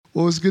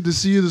Well, it's good to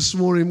see you this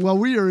morning. Well,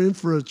 we are in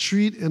for a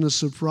treat and a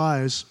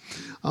surprise.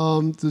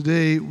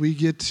 Today, we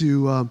get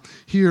to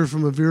hear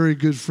from a very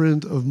good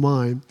friend of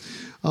mine.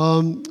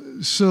 I've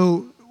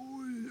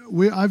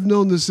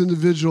known this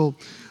individual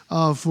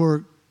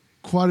for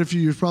quite a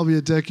few years, probably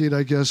a decade,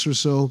 I guess, or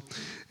so.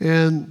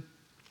 And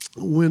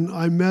when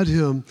I met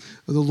him,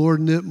 the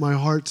Lord knit my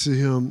heart to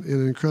him in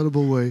an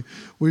incredible way.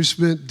 We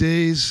spent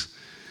days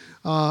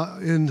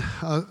in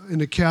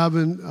a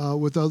cabin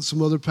with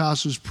some other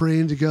pastors,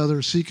 praying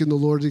together, seeking the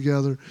Lord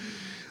together.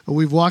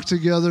 We've walked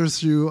together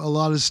through a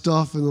lot of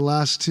stuff in the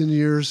last 10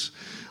 years.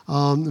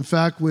 In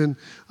fact, when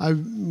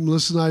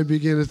Melissa and I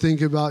began to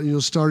think about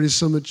starting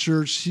Summit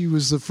Church, he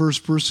was the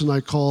first person I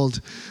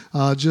called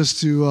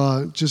just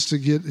to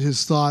get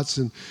his thoughts.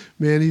 And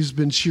man, he's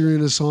been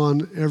cheering us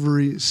on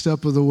every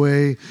step of the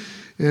way,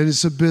 and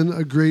it's been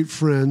a great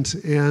friend.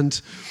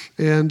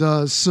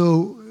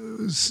 So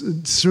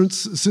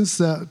since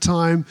that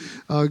time,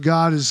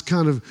 God has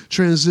kind of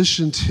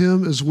transitioned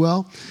him as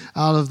well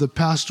out of the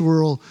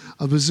pastoral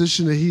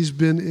position that he's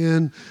been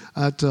in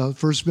at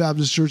First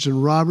Baptist Church in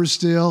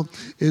Robertsdale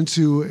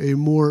into a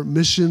more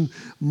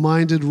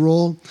mission-minded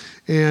role.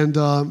 And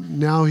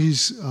now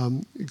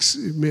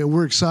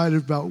we're excited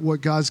about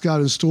what God's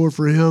got in store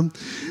for him.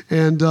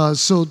 And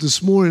so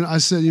this morning I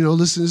said,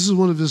 listen, this is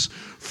one of his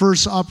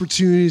first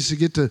opportunities to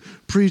get to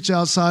preach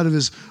outside of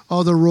his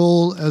other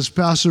role as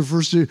pastor of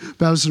First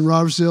Baptist in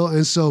Robertsdale.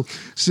 And so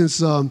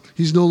since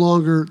he's no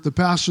longer the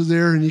pastor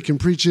there and he can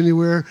preach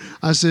anywhere,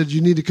 I said, you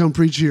need to come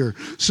preach here.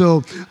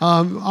 So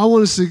I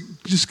want us to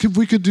if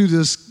we could do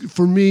this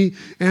for me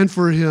and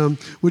for him,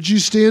 would you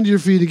stand to your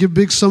feet and give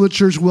Big Summit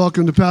Church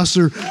welcome to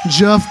Pastor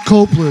Jeff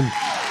Copeland.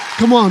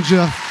 Come on,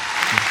 Jeff.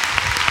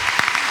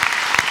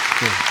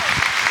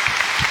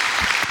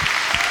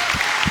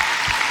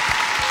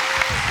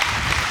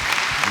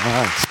 All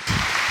right.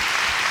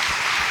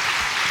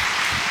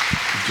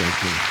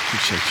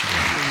 Appreciate you.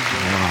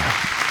 All right.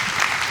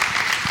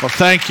 Well,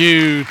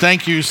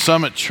 thank you,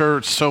 Summit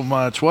Church, so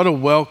much. What a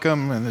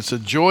welcome, and it's a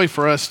joy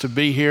for us to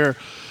be here.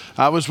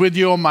 I was with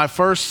you on my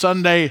first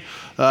Sunday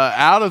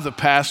out of the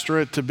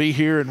pastorate to be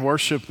here and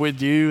worship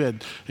with you,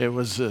 and it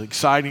was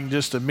exciting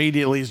just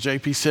immediately, as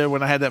JP said,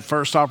 when I had that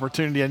first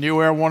opportunity. I knew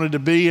where I wanted to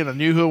be, and I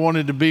knew who I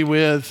wanted to be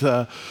with,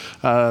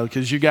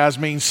 because you guys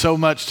mean so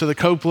much to the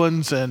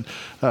Copelands, and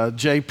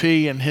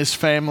JP and his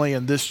family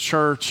and this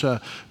church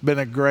been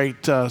a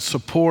great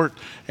support.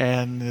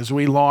 And as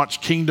we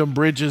launch Kingdom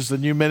Bridges, the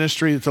new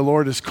ministry that the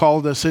Lord has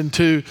called us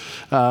into,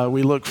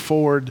 we look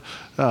forward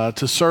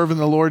to serving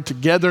the Lord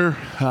together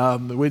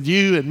with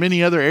you and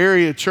many other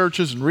area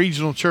churches and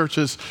regional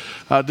churches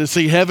to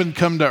see heaven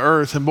come to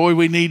earth. And boy,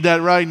 we need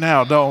that right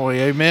now, don't we?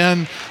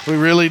 Amen? We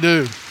really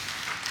do.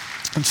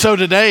 And so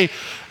today,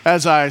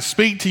 as I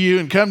speak to you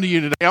and come to you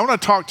today, I want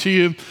to talk to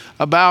you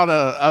about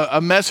a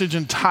message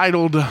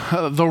entitled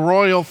The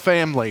Royal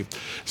Family.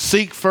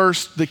 Seek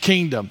first the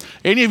kingdom.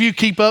 Any of you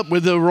keep up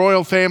with the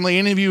royal family?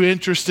 Any of you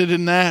interested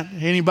in that?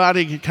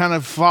 Anybody can kind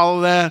of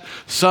follow that?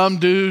 Some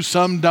do,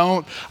 some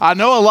don't. I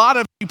know a lot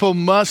of people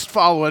must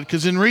follow it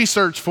because in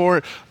research for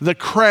it, The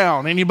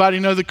Crown. Anybody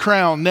know The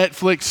Crown?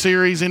 Netflix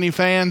series, any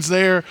fans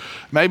there?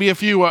 Maybe a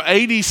few.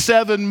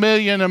 87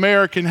 million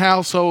American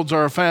households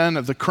are a fan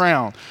of The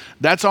Crown.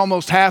 That's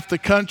almost half the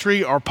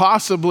country, or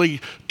possibly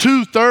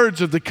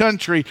 2/3 of the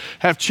country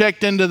have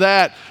checked into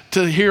that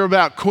to hear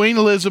about Queen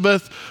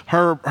Elizabeth,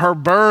 her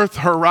birth,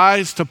 her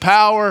rise to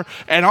power,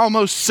 and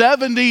almost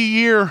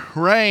 70-year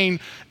reign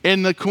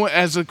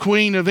as the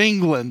Queen of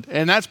England.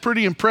 And that's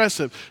pretty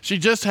impressive. She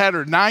just had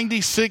her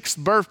 96th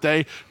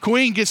birthday.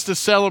 Queen gets to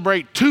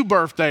celebrate 2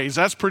 birthdays.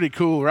 That's pretty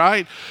cool,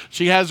 right?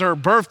 She has her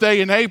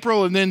birthday in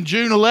April, and then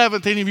June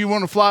 11th, any of you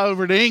want to fly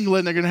over to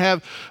England, they're going to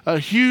have a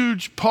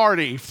huge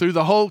party through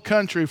the whole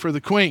country for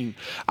the Queen.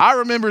 I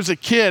remember as a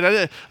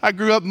kid, I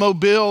grew up in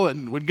Mobile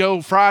and would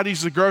go Fridays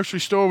to the grocery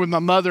store with my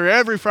mother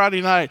every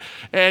Friday night.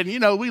 And,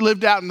 we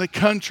lived out in the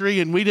country,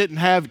 and we didn't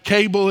have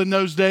cable in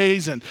those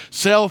days and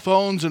cell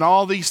phones and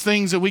all these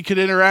things that we could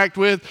interact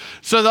with.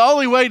 So the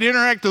only way to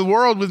interact with the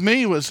world with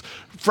me was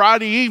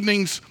Friday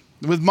evenings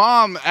with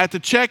Mom at the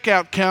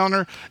checkout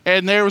counter,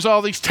 and there was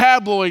all these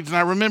tabloids, and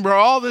I remember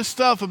all this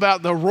stuff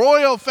about the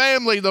royal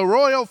family, the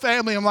royal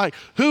family. I'm like,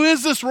 who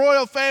is this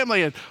royal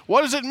family, and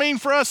what does it mean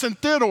for us in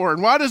Theodore,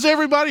 and why does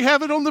everybody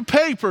have it on the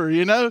paper,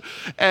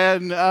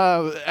 And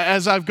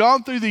as I've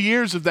gone through the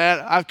years of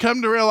that, I've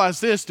come to realize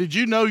this. Did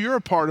you know you're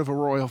a part of a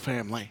royal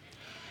family?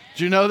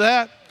 Did you know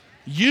that?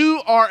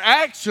 You are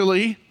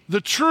actually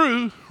the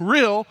true,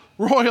 real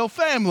royal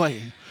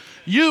family.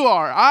 You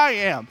are, I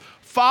am,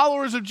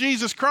 followers of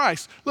Jesus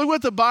Christ. Look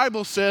what the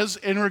Bible says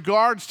in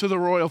regards to the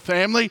royal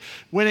family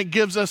when it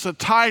gives us a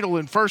title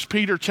in 1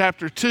 Peter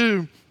chapter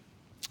 2.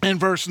 In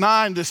verse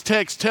 9, this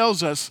text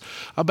tells us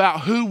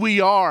about who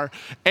we are.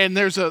 And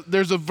there's a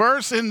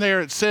verse in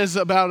there that says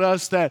about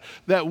us that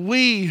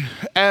we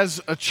as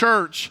a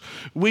church,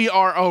 we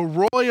are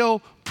a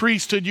royal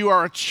priesthood. You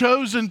are a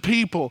chosen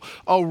people,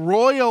 a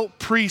royal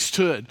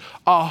priesthood,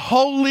 a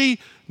holy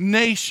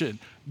nation.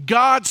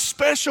 God's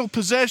special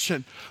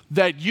possession,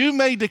 that you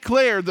may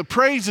declare the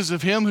praises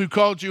of him who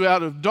called you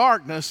out of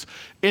darkness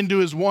into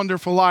his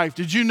wonderful life.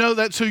 Did you know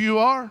that's who you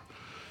are?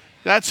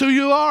 That's who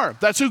you are.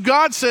 That's who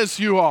God says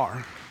you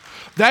are.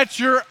 That's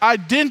your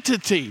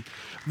identity.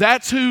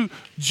 That's who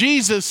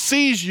Jesus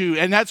sees you,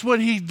 and that's what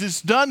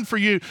he's done for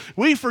you.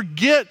 We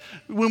forget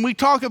when we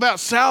talk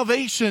about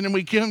salvation and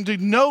we come to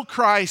know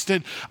Christ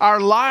and our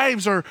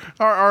lives are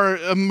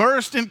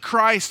immersed in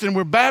Christ and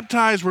we're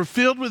baptized, we're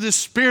filled with his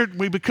Spirit, and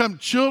we become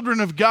children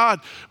of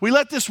God. We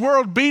let this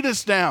world beat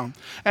us down,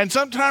 and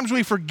sometimes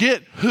we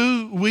forget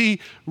who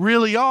we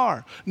really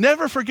are.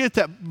 Never forget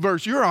that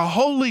verse. You're a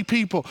holy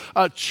people,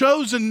 a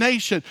chosen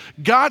nation.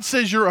 God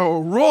says you're a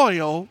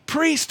royal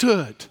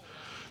priesthood.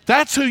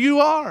 That's who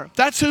you are.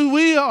 That's who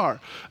we are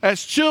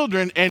as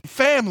children and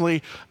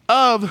family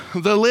of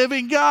the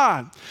living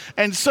God.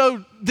 And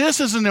so this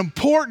is an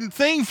important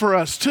thing for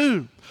us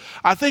too.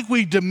 I think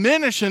we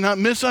diminish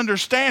and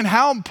misunderstand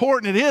how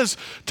important it is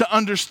to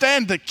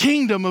understand the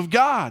kingdom of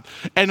God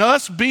and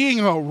us being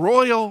a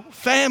royal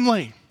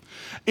family.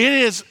 It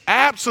is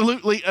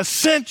absolutely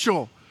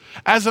essential.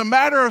 As a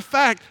matter of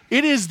fact,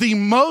 it is the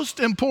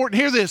most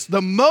important, hear this,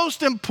 the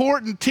most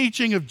important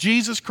teaching of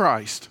Jesus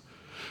Christ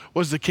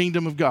was the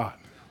kingdom of God.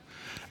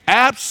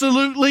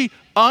 Absolutely,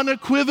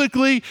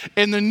 unequivocally,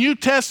 in the New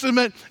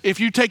Testament, if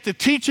you take the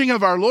teaching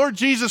of our Lord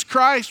Jesus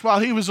Christ while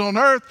he was on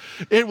earth,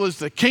 it was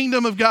the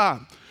kingdom of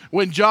God.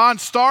 When John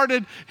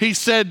started, he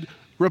said,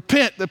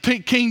 repent, the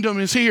kingdom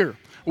is here.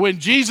 When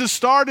Jesus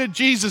started,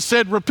 Jesus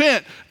said,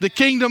 repent, the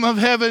kingdom of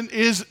heaven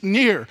is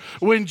near.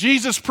 When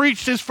Jesus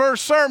preached his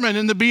first sermon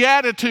in the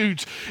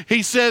Beatitudes,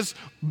 he says,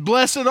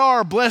 blessed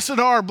are,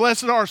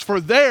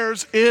 for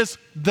theirs is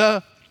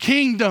the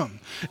kingdom.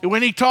 And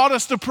when he taught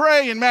us to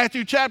pray in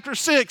Matthew chapter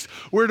 6,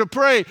 we're to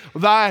pray,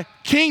 thy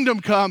kingdom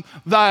come,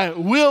 thy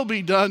will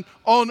be done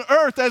on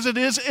earth as it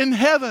is in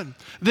heaven.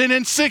 Then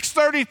in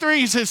 6:33,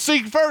 he says,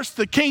 seek first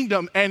the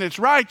kingdom and its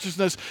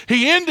righteousness.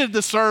 He ended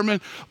the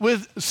sermon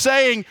with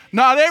saying,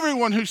 not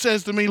everyone who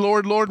says to me,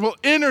 Lord, Lord, will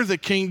enter the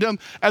kingdom.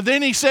 And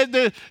then he said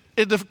that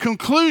at the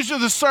conclusion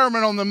of the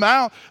Sermon on the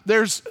Mount,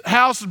 there's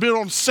houses built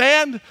on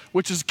sand,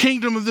 which is the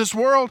kingdom of this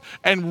world,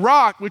 and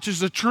rock, which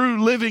is the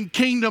true living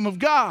kingdom of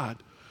God.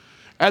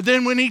 And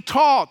then when he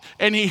taught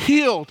and he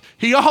healed,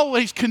 he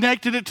always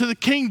connected it to the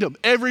kingdom.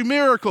 Every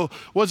miracle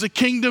was a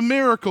kingdom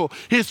miracle.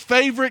 His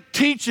favorite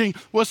teaching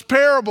was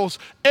parables.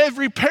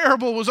 Every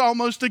parable was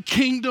almost a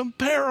kingdom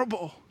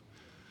parable.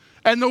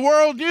 And the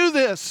world knew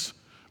this.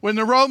 When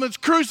the Romans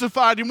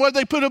crucified him, what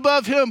did they put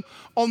above him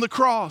on the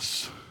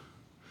cross?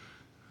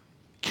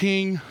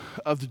 King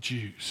of the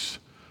Jews.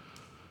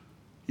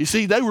 You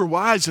see, they were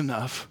wise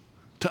enough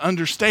to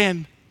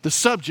understand the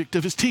subject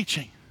of his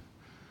teaching.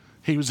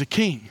 He was a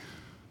king.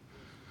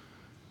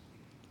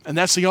 And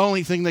that's the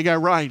only thing they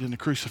got right in the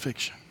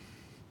crucifixion.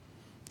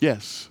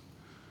 Yes,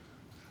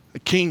 a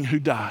king who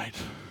died.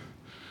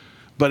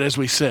 But as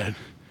we said,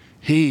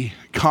 he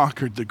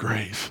conquered the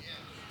grave.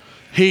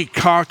 He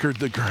conquered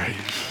the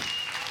grave.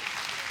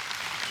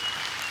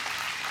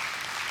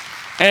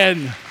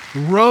 And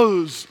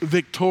rose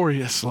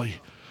victoriously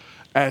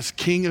as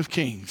King of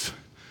Kings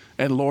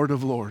and Lord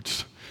of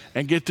Lords.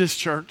 And get this,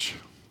 church,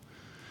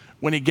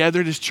 when he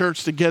gathered his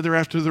church together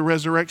after the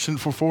resurrection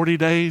for 40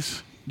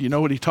 days, you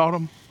know what he taught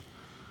them?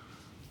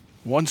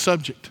 One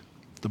subject.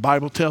 The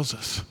Bible tells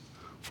us.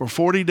 For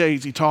 40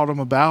 days he taught them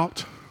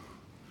about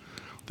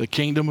the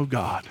kingdom of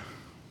God.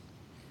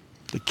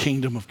 The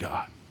kingdom of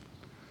God.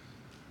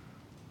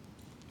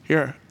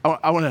 Here,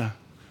 I want to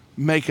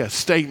make a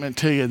statement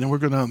to you, and then we're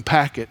going to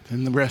unpack it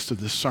in the rest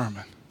of this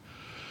sermon.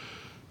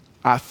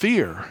 I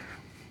fear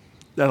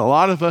that a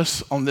lot of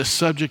us on this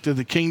subject of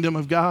the kingdom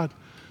of God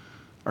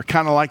are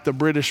kind of like the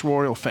British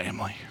royal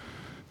family.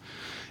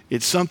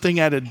 It's something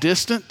at a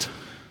distance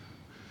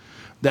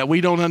that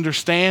we don't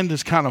understand,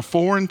 is kind of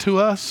foreign to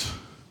us,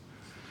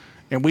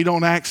 and we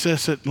don't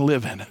access it and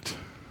live in it.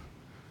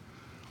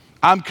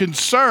 I'm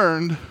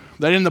concerned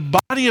that in the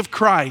body of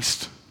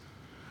Christ,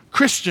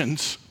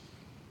 Christians,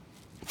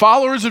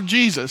 followers of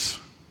Jesus,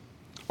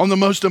 on the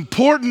most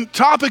important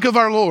topic of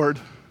our Lord,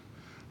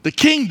 the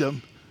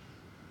kingdom,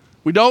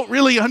 we don't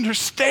really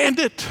understand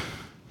it.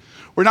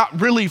 We're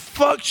not really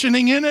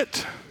functioning in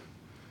it.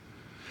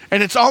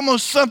 And it's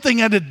almost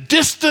something at a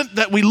distance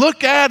that we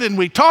look at and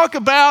we talk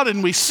about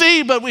and we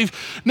see, but we've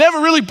never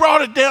really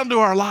brought it down to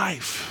our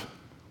life.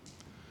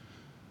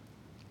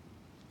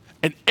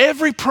 And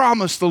every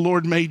promise the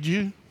Lord made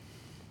you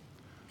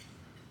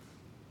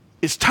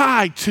is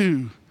tied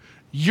to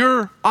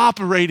your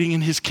operating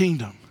in his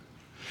kingdom.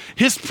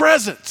 His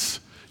presence,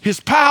 his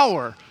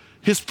power,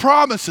 his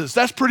promises.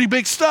 That's pretty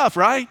big stuff,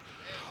 right?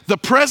 The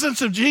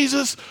presence of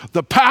Jesus,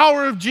 the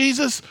power of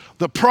Jesus,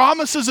 the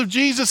promises of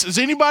Jesus. Does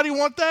anybody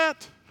want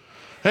that?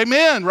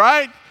 Amen,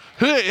 right?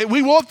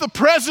 We want the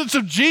presence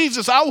of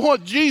Jesus. I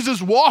want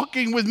Jesus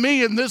walking with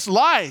me in this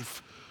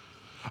life.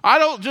 I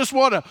don't just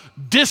want a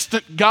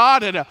distant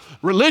God at a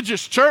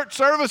religious church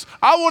service.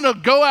 I want to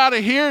go out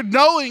of here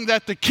knowing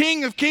that the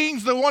King of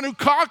Kings, the one who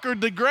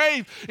conquered the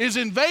grave, is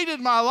invaded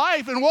my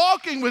life and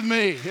walking with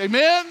me.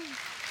 Amen?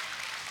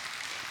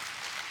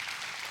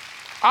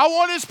 I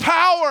want his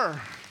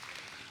power.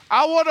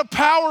 I want a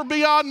power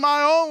beyond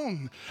my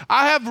own.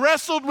 I have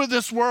wrestled with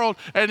this world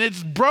and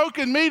it's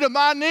broken me to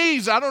my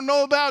knees. I don't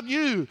know about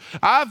you.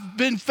 I've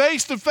been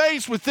face to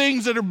face with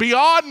things that are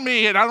beyond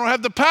me and I don't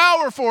have the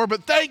power for,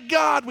 but thank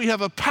God we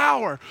have a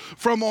power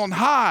from on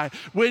high.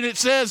 When it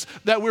says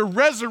that we're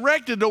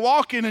resurrected to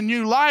walk in a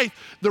new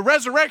life, the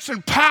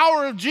resurrection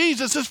power of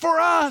Jesus is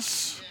for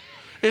us.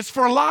 It's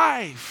for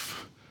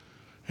life.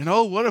 And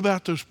oh, what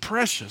about those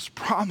precious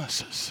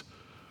promises?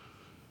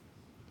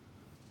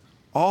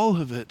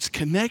 All of it's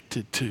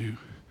connected to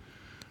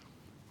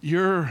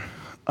your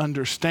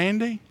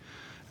understanding,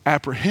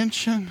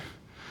 apprehension,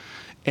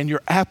 and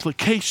your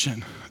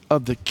application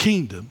of the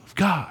kingdom of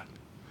God.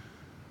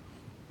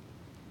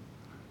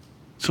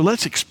 So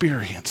let's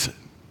experience it.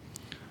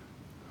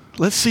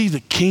 Let's see the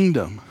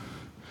kingdom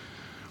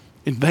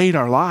invade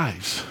our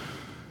lives.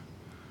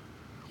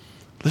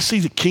 Let's see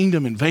the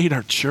kingdom invade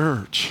our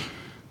church.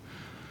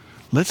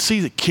 Let's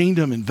see the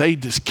kingdom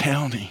invade this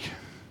county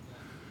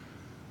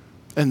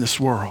and this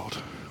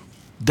world.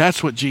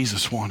 That's what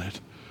Jesus wanted.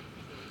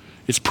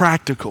 It's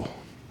practical.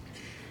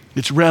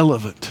 It's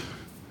relevant.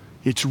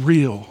 It's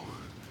real.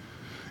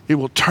 It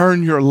will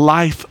turn your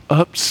life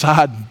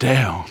upside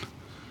down.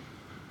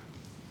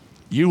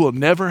 You will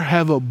never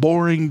have a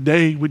boring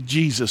day with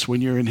Jesus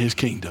when you're in his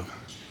kingdom.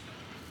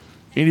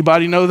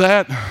 Anybody know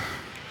that?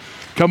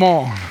 Come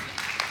on.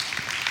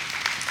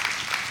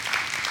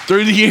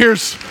 Through the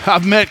years,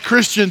 I've met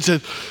Christians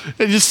that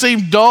they just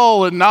seem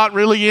dull and not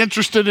really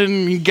interested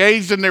and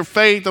engaged in their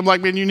faith. I'm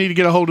like, man, you need to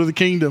get a hold of the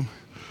kingdom.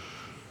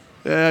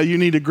 You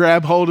need to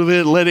grab hold of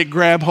it, let it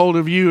grab hold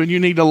of you, and you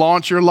need to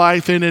launch your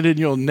life in it, and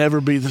you'll never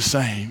be the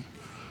same.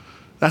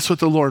 That's what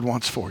the Lord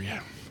wants for you.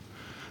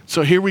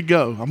 So here we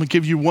go. I'm going to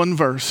give you one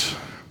verse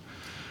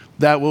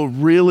that will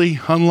really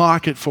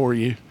unlock it for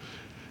you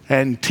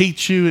and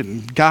teach you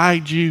and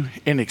guide you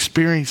in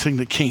experiencing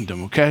the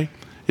kingdom, okay?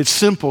 It's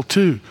simple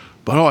too.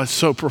 But oh, it's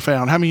so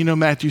profound. How many of you know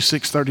Matthew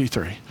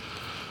 6:33?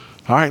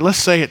 All right, let's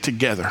say it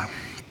together.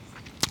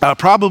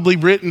 Probably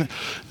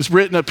it's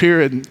written up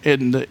here in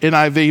the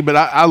NIV, but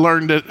I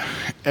learned it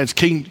as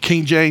King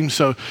James,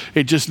 so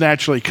it just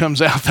naturally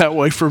comes out that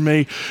way for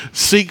me.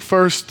 Seek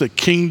first the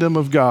kingdom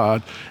of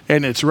God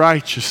and its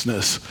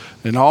righteousness,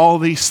 and all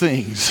these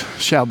things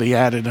shall be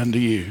added unto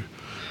you.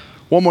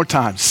 One more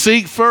time.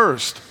 Seek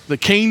first the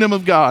kingdom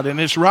of God and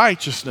its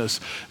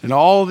righteousness, and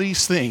all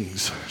these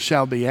things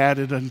shall be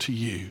added unto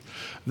you.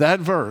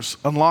 That verse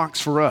unlocks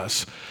for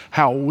us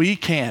how we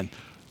can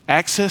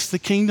access the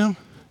kingdom,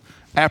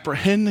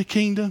 apprehend the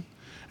kingdom,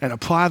 and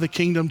apply the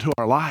kingdom to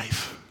our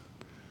life.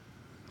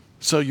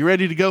 So you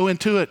ready to go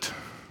into it?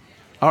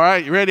 All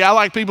right, you ready? I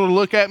like people to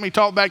look at me,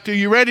 talk back to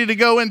you. You ready to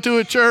go into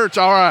a church?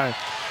 All right,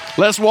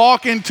 let's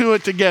walk into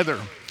it together.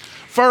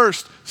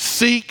 First,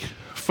 seek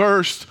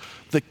first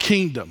the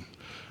kingdom.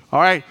 All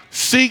right,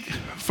 seek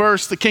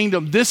first the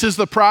kingdom. This is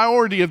the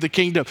priority of the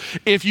kingdom.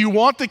 If you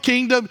want the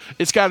kingdom,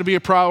 it's got to be a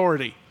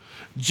priority.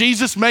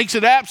 Jesus makes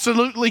it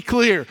absolutely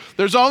clear.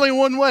 There's only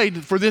one way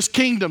for this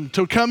kingdom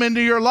to come into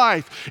your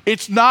life.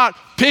 It's not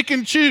pick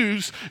and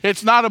choose.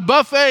 It's not a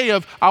buffet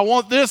of I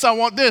want this, I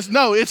want this.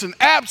 No, it's an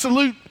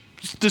absolute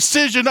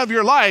decision of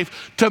your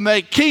life to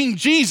make King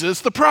Jesus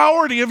the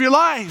priority of your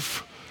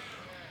life.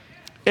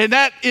 And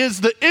that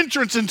is the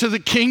entrance into the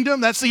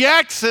kingdom. That's the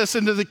access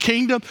into the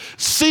kingdom.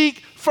 Seek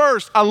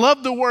first. I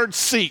love the word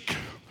seek.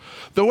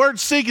 The word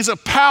seek is a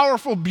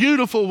powerful,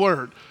 beautiful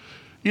word.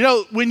 You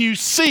know, when you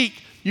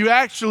seek, you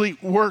actually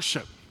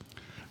worship.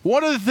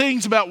 One of the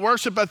things about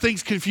worship I think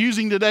is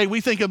confusing today,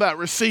 we think about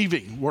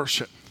receiving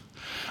worship.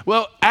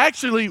 Well,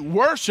 actually,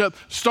 worship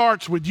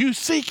starts with you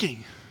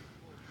seeking.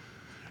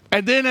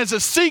 And then as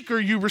a seeker,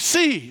 you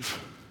receive.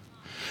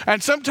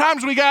 And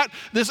sometimes we got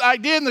this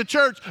idea in the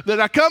church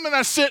that I come and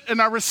I sit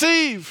and I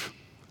receive.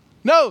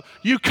 No,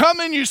 you come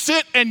and you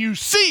sit and you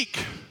seek.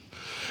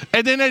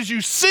 And then as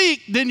you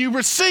seek, then you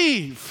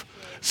receive.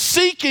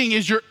 Seeking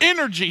is your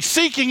energy.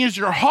 Seeking is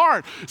your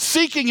heart.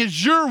 Seeking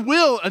is your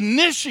will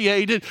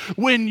initiated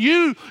when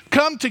you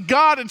come to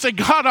God and say,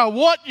 God, I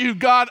want you.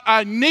 God,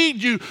 I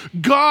need you.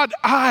 God,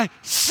 I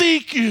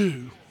seek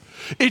you.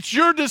 It's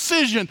your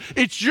decision.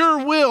 It's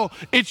your will.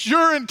 It's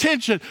your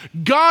intention.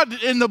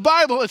 God, in the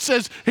Bible, it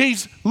says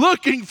he's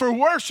looking for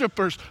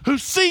worshipers who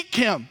seek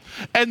him.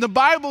 And the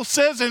Bible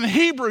says in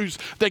Hebrews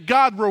that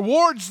God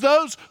rewards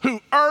those who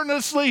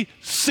earnestly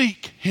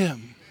seek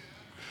him.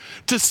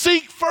 To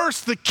seek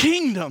first the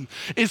kingdom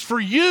is for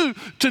you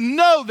to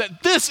know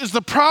that this is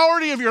the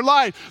priority of your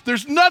life.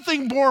 There's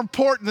nothing more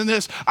important than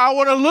this. I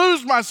want to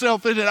lose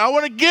myself in it. I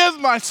want to give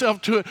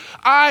myself to it.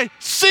 I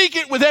seek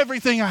it with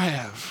everything I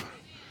have.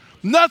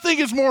 Nothing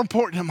is more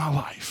important in my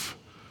life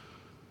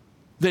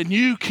than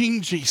you,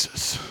 King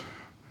Jesus,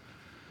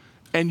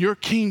 and your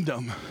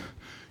kingdom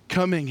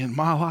coming in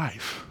my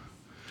life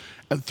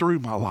and through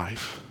my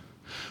life.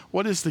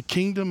 What is the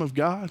kingdom of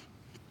God?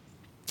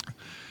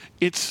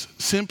 It's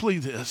simply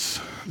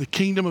this. The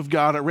kingdom of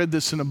God, I read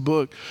this in a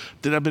book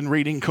that I've been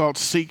reading called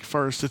Seek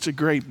First. It's a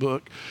great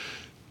book.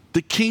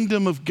 The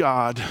kingdom of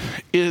God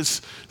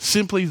is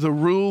simply the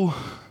rule,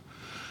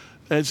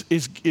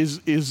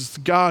 is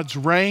God's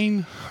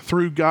reign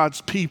through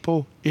God's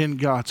people in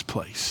God's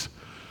place.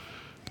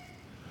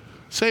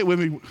 Say it with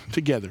me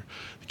together.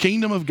 The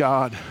kingdom of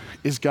God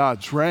is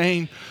God's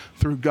reign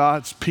through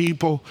God's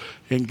people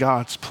in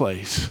God's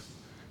place.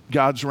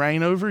 God's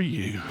reign over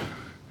you,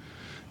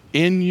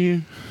 in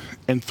you,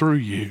 and through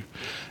you,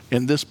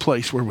 in this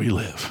place where we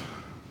live.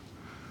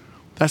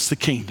 That's the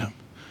kingdom.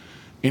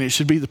 And it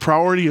should be the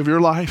priority of your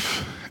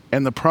life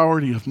and the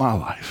priority of my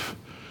life.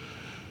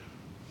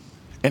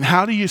 And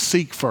how do you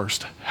seek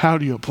first? How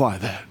do you apply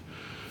that?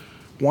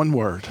 One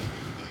word.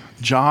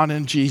 John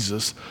and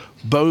Jesus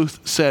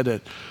both said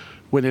it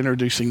when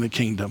introducing the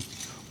kingdom.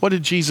 What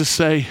did Jesus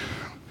say?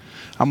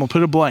 I'm going to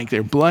put a blank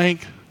there.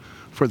 Blank,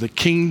 for the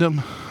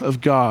kingdom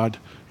of God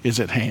is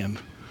at hand.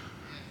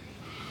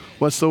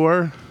 What's the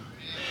word?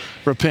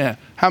 Repent.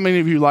 How many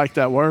of you like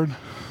that word?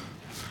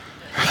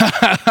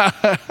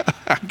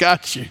 I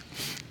got you.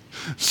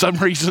 Some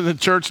reason in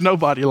church,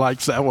 nobody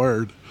likes that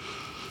word.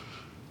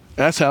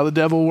 That's how the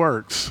devil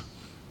works.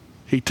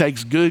 He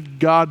takes good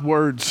God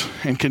words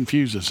and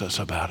confuses us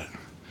about it.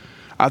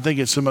 I think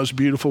it's the most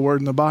beautiful word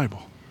in the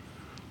Bible.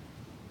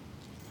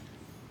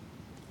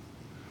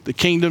 The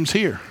kingdom's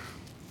here.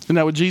 Isn't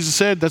that what Jesus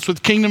said? That's what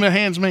the kingdom at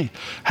hand's me.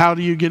 How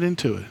do you get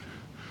into it?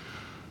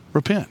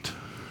 Repent.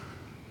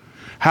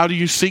 How do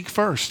you seek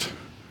first?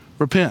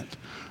 Repent.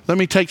 Let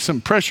me take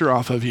some pressure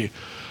off of you.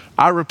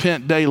 I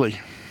repent daily.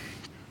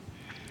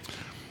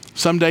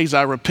 Some days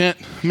I repent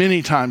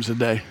many times a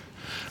day.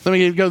 Let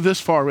me go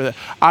this far with it.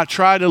 I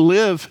try to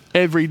live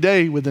every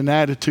day with an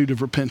attitude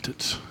of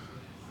repentance.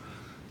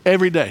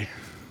 Every day.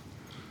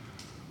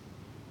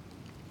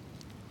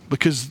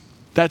 Because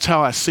that's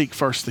how I seek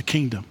first the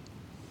kingdom.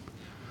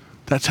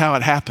 That's how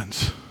it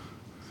happens.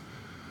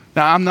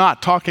 Now, I'm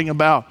not talking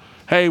about,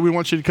 hey, we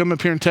want you to come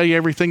up here and tell you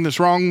everything that's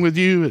wrong with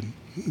you and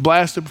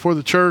blast it before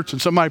the church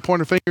and somebody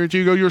point a finger at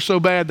you and go, you're so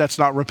bad. That's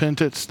not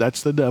repentance.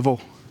 That's the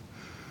devil.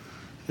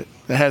 It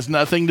has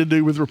nothing to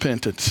do with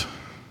repentance.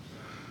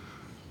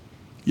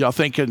 Y'all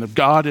thinking of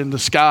God in the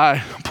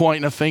sky,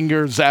 pointing a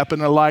finger,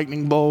 zapping a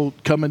lightning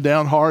bolt, coming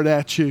down hard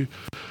at you.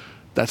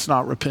 That's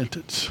not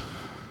repentance.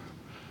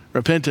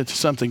 Repentance is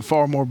something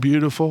far more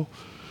beautiful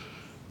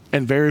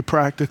and very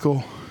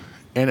practical,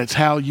 and it's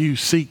how you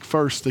seek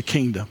first the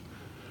kingdom.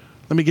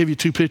 Let me give you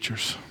two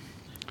pictures.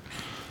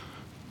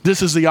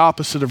 This is the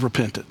opposite of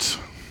repentance.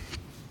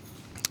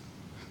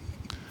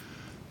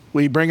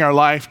 We bring our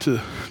life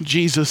to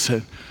Jesus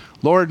and,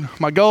 Lord,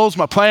 my goals,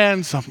 my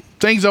plans,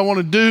 things I want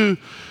to do,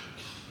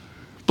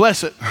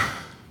 bless it.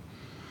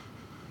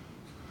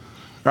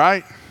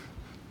 Right?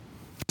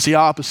 It's the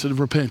opposite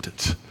of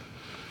repentance.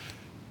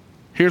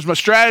 Here's my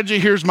strategy,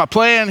 here's my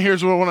plan,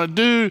 here's what I want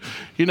to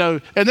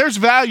do, and there's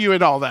value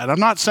in all that. I'm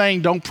not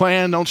saying don't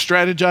plan, don't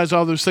strategize,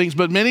 all those things,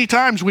 but many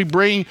times we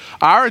bring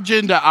our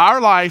agenda,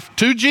 our life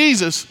to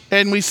Jesus,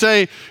 and we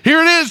say,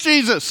 here it is,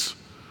 Jesus.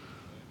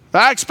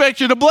 I expect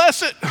you to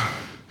bless it,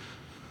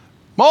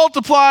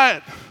 multiply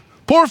it,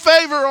 pour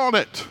favor on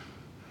it.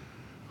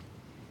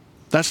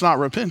 That's not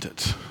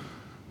repentance.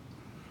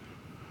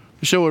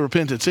 To show what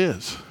repentance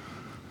is.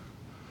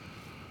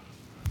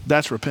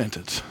 That's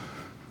repentance.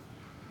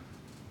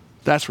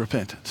 That's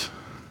repentance.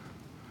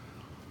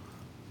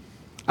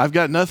 I've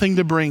got nothing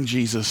to bring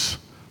Jesus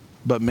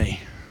but me.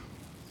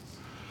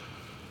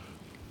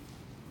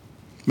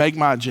 Make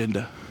my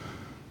agenda.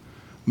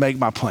 Make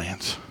my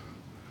plans.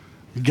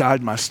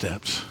 Guide my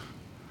steps.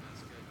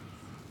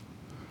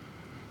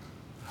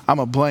 I'm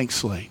a blank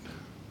slate.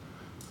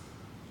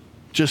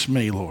 Just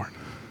me, Lord.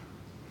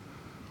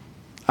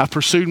 I've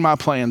pursued my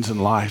plans in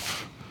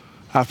life.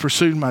 I've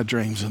pursued my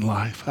dreams in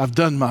life. I've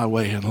done my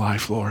way in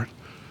life, Lord.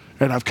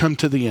 And I've come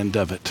to the end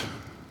of it.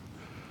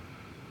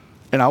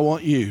 And I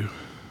want you.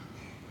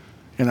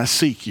 And I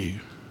seek you.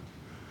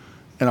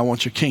 And I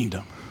want your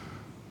kingdom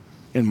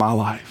in my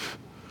life.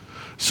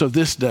 So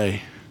this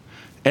day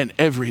and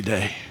every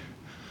day,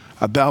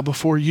 I bow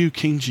before you,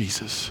 King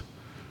Jesus,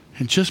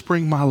 and just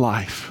bring my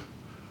life.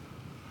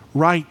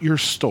 Write your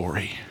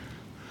story.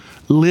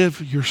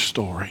 Live your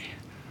story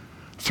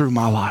through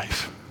my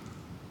life.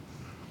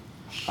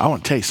 I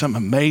want to tell you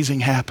something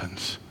amazing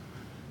happens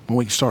when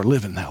we can start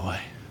living that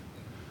way.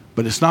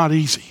 But it's not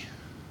easy.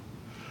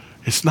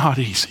 It's not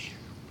easy.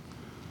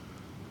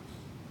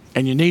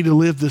 And you need to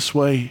live this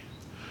way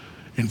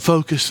and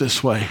focus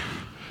this way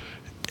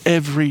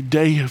every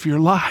day of your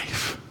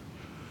life.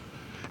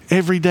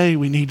 Every day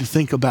we need to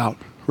think about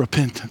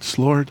repentance.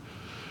 Lord,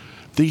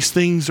 these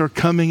things are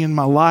coming in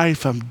my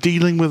life. I'm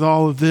dealing with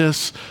all of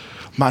this.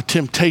 My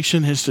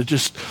temptation is to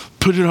just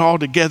put it all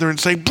together and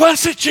say,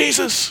 bless it,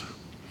 Jesus.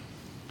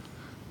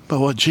 But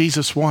what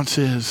Jesus wants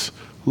is,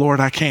 Lord,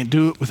 I can't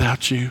do it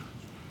without you.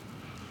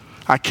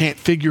 I can't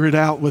figure it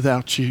out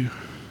without you.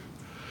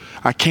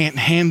 I can't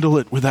handle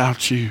it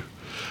without you.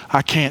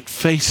 I can't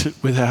face it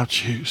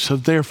without you. So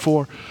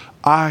therefore,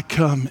 I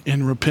come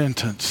in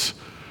repentance.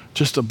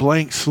 Just a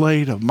blank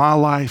slate of my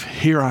life.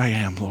 Here I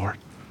am, Lord.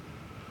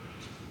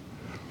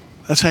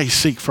 That's how you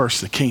seek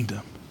first the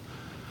kingdom.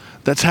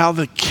 That's how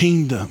the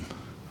kingdom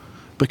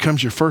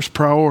becomes your first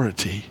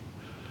priority.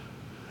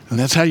 And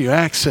that's how you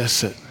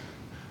access it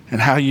and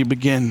how you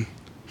begin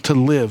to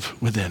live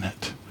within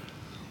it.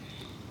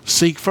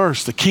 Seek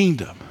first the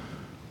kingdom.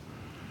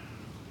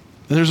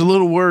 And there's a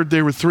little word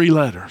there with 3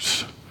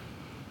 letters.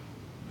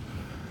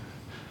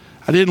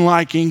 I didn't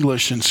like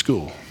English in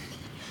school.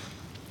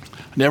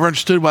 I never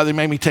understood why they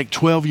made me take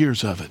 12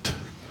 years of it.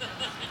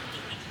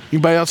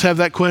 Anybody else have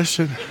that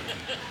question?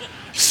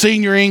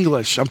 Senior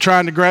English. I'm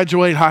trying to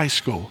graduate high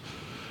school.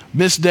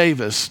 Miss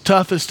Davis,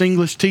 toughest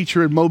English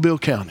teacher in Mobile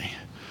County.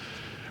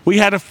 We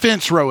had a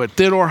fence row at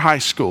Theodore High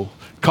School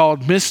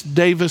called Miss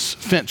Davis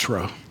Fence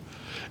Row.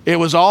 It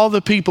was all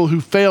the people who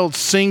failed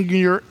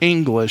senior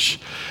English,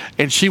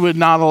 and she would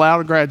not allow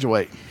to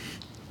graduate.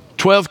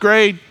 12th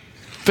grade,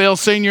 fail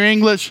senior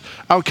English.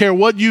 I don't care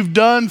what you've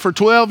done for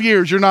 12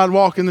 years, you're not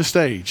walking the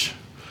stage.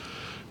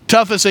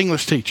 Toughest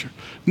English teacher.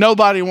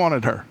 Nobody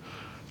wanted her.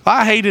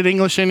 I hated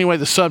English anyway,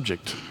 the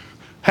subject.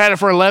 Had it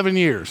for 11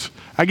 years.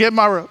 I get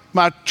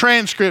my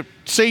transcript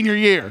senior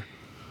year.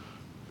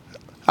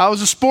 I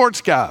was a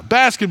sports guy,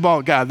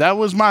 basketball guy. That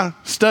was my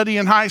study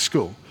in high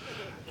school.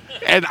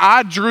 And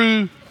I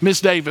drew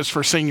Miss Davis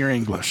for senior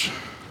English.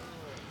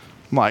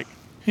 I'm like,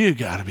 you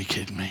gotta be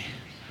kidding me.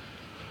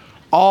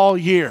 All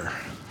year,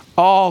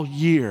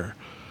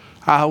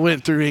 I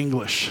went through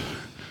English,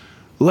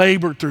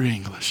 labored through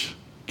English,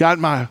 got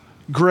my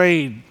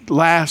grade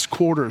last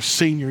quarter of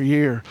senior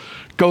year,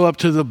 go up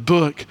to the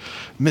book,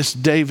 Miss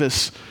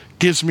Davis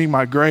gives me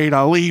my grade,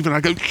 I leave and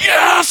I go,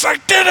 yes, I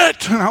did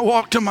it! And I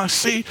walk to my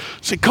seat,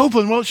 say,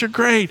 Copeland, what's your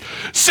grade?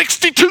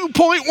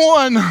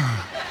 62.1.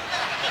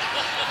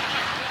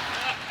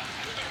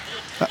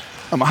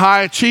 I'm a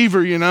high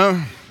achiever, you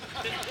know.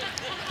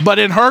 But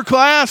in her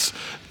class,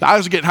 I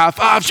was getting high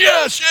fives,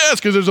 yes,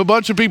 because there's a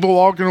bunch of people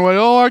walking away,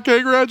 oh, I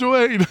can't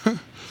graduate.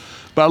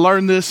 But I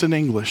learned this in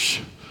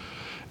English.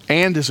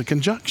 And is a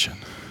conjunction.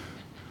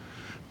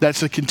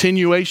 That's a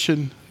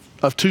continuation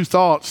of 2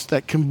 thoughts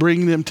that can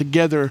bring them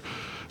together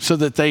so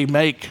that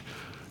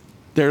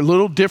they're a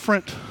little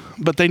different,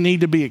 but they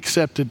need to be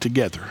accepted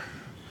together.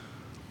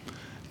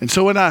 And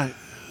so when I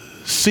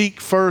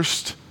seek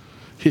first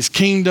his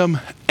kingdom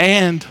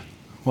and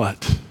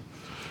what?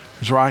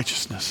 His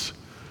righteousness.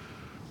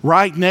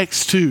 Right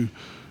next to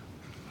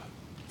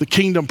the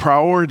kingdom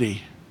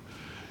priority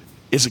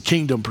is a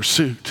kingdom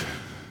pursuit.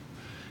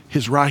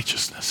 His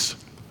righteousness.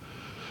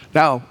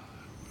 Now,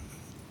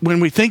 when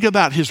we think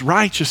about his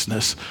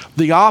righteousness,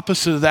 the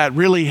opposite of that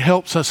really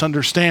helps us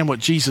understand what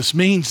Jesus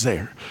means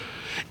there.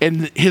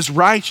 And his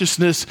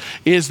righteousness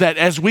is that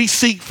as we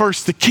seek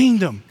first the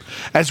kingdom,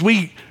 as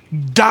we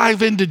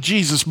dive into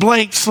Jesus,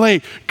 blank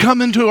slate,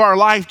 come into our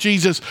life,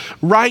 Jesus,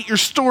 write your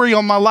story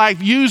on my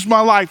life, use my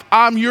life,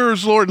 I'm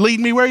yours, Lord, lead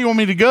me where you want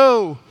me to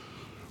go.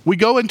 We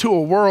go into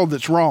a world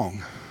that's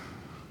wrong.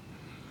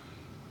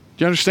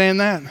 Do you understand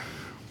that?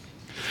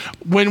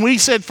 When we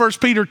said 1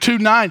 Peter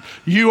 2:9,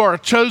 you are a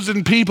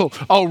chosen people,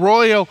 a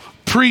royal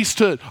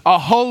priesthood, a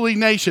holy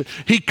nation.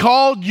 He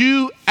called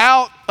you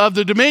out of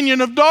the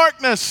dominion of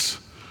darkness.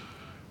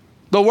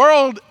 The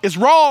world is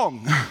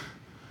wrong.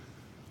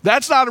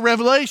 That's not a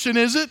revelation,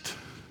 is it?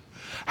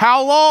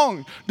 How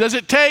long does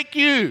it take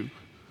you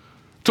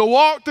to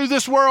walk through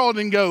this world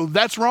and go,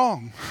 that's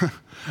wrong.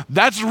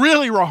 That's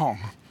really wrong.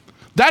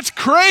 That's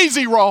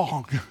crazy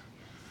wrong.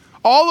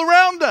 All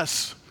around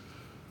us.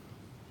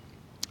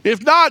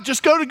 If not,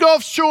 just go to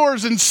Gulf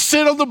Shores and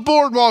sit on the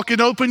boardwalk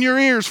and open your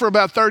ears for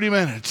about 30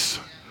 minutes.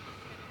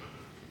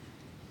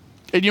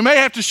 And you may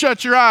have to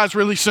shut your eyes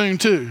really soon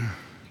too.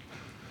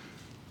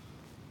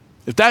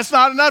 If that's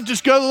not enough,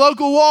 just go to the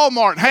local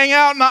Walmart, hang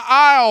out in the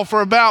aisle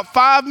for about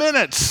 5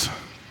 minutes.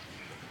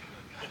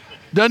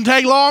 Doesn't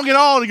take long at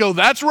all to go,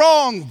 that's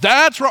wrong,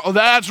 that's wrong,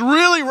 that's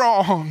really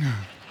wrong.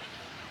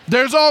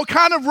 There's all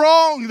kind of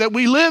wrong that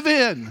we live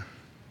in.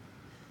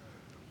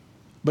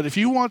 But if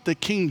you want the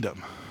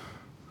kingdom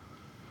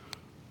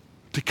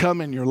to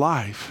come in your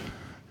life,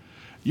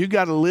 you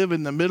got to live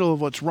in the middle of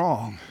what's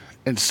wrong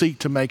and seek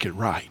to make it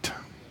right.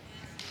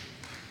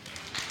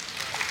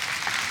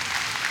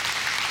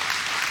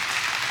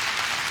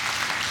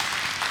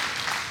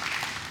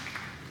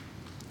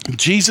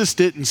 Jesus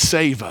didn't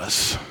save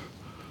us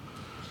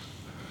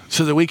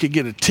so that we could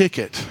get a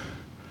ticket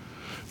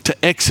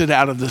to exit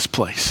out of this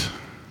place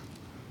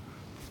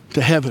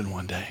to heaven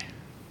one day.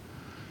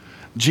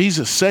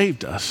 Jesus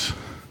saved us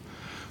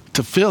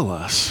to fill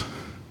us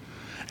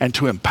and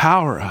to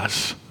empower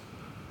us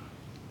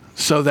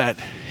so that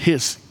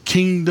his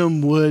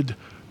kingdom would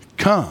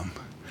come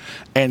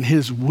and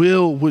his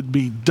will would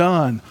be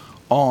done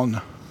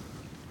on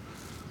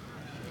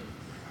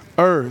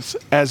earth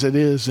as it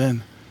is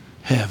in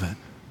heaven.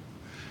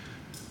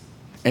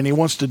 And he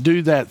wants to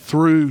do that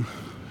through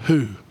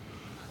who?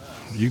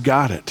 You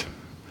got it.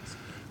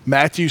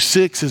 Matthew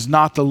 6 is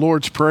not the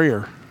Lord's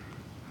Prayer.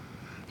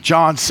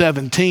 John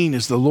 17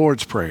 is the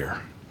Lord's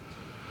Prayer.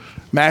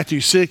 Matthew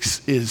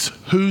 6 is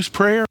whose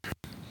prayer?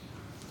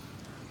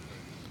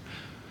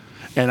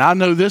 And I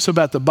know this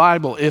about the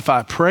Bible. If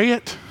I pray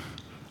it,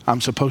 I'm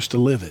supposed to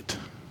live it.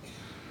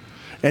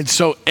 And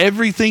so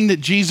everything that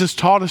Jesus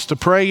taught us to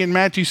pray in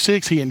Matthew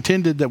 6, he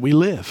intended that we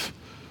live.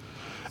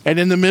 And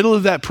in the middle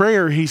of that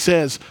prayer, he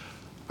says,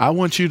 I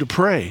want you to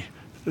pray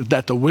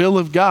that the will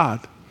of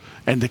God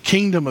and the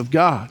kingdom of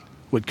God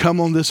would come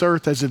on this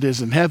earth as it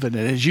is in heaven.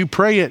 And as you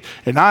pray it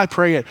and I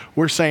pray it,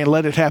 we're saying,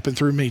 let it happen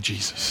through me,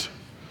 Jesus.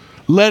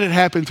 Let it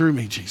happen through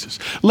me, Jesus.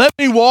 Let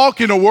me walk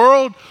in a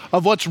world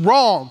of what's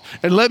wrong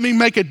and let me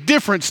make a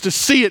difference to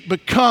see it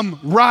become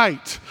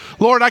right.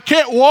 Lord, I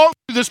can't walk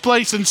through this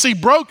place and see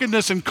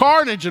brokenness and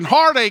carnage and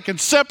heartache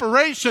and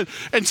separation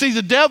and see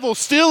the devil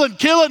stealing,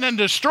 killing, and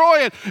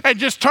destroying and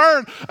just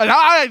turn an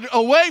eye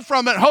away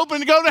from it, hoping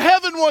to go to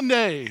heaven one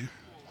day.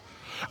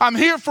 I'm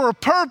here for a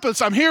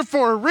purpose. I'm here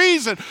for a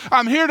reason.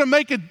 I'm here to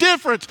make a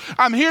difference.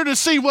 I'm here to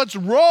see what's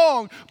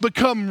wrong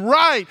become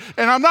right.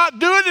 And I'm not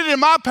doing it in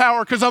my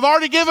power because I've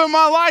already given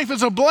my life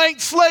as a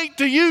blank slate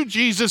to you,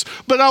 Jesus.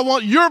 But I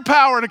want your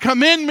power to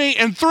come in me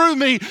and through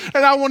me.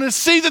 And I want to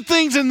see the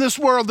things in this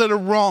world that are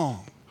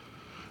wrong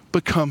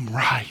become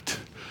right.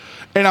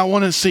 And I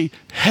want to see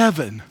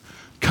heaven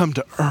come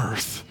to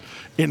earth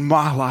in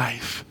my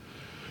life.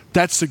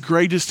 That's the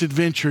greatest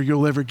adventure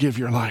you'll ever give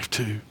your life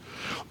to.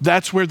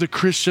 That's where the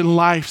Christian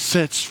life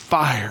sets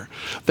fire.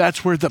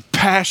 That's where the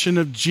passion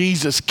of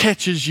Jesus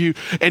catches you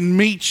and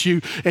meets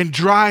you and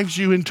drives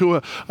you into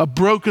a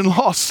broken,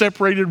 lost,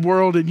 separated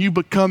world, and you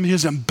become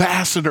his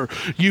ambassador.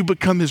 You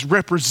become his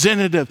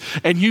representative,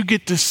 and you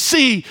get to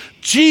see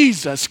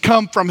Jesus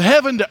come from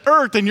heaven to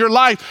earth in your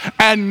life,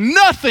 and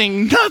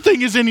nothing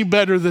is any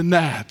better than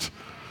that.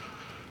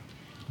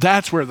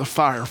 That's where the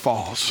fire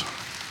falls.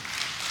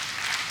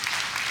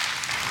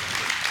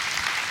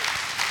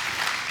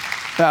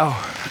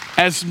 Now,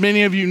 as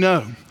many of you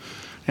know,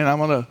 and I'm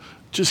going to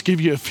just give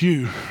you a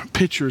few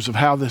pictures of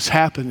how this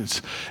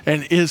happens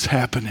and is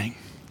happening.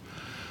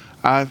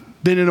 I've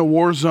been in a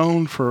war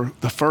zone for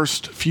the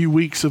first few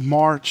weeks of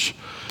March.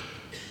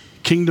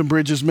 Kingdom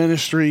Bridges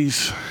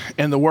Ministries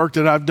and the work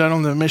that I've done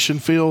on the mission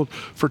field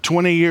for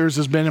 20 years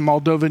has been in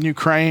Moldova and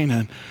Ukraine.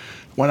 And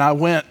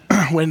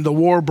when the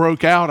war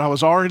broke out, I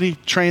was already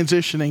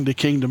transitioning to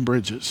Kingdom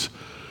Bridges.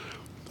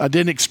 I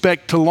didn't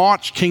expect to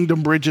launch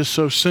Kingdom Bridges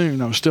so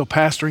soon. I was still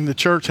pastoring the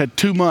church, had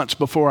 2 months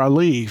before I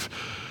leave.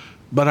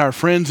 But our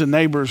friends and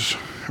neighbors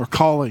are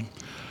calling.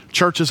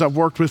 Churches I've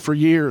worked with for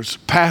years,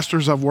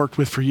 pastors I've worked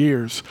with for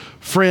years,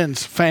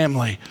 friends,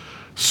 family,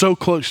 so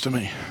close to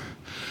me.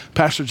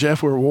 Pastor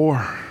Jeff, we're at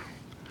war.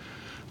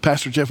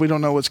 Pastor Jeff, we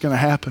don't know what's going to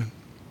happen.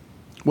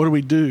 What do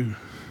we do?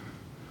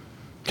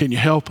 Can you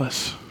help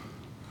us?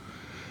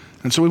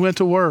 And so we went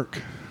to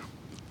work.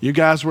 You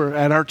guys were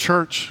at our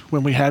church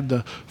when we had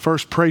the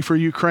first Pray for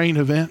Ukraine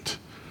event.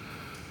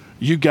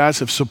 You guys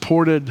have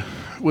supported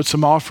with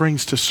some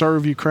offerings to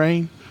serve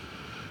Ukraine.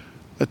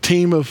 A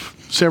team of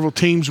several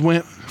teams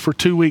went for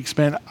 2 weeks,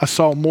 man. I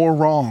saw more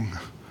wrong.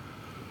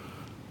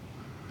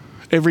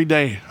 Every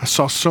day I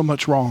saw so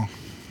much wrong.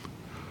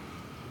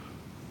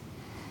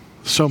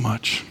 So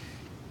much.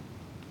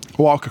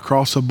 Walk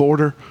across the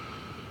border.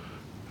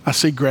 I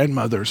see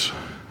grandmothers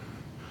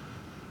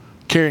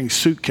carrying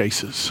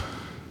suitcases,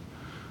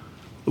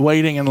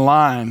 waiting in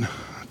line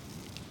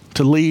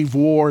to leave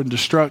war and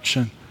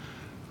destruction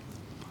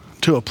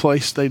to a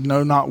place they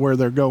know not where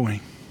they're going.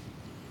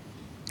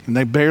 And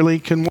they barely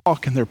can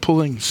walk, and they're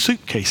pulling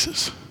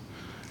suitcases.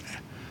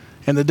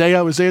 And the day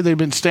I was there, they'd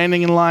been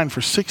standing in line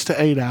for 6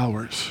 to 8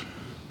 hours.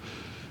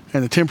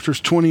 And the temperature's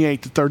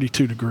 28 to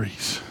 32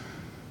 degrees.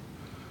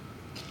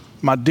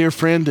 My dear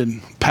friend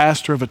and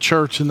pastor of a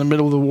church in the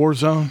middle of the war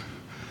zone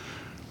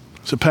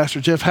said, Pastor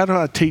Jeff, how do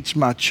I teach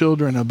my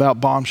children about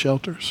bomb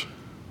shelters?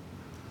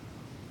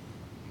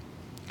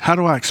 How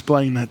do I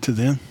explain that to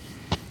them?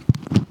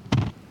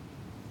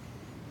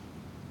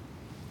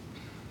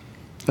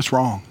 That's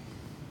wrong.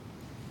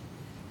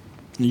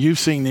 You've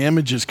seen the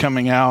images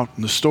coming out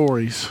and the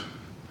stories.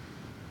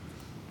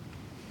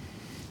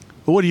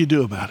 But what do you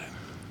do about it?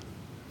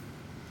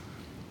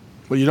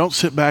 Well, you don't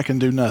sit back and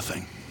do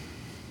nothing.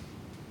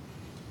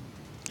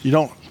 You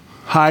don't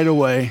hide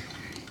away,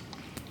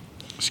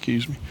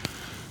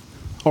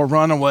 or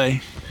run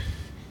away.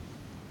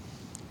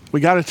 We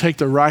got to take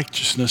the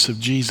righteousness of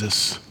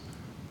Jesus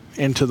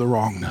into the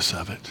wrongness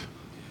of it.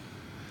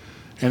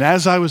 And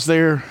as I was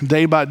there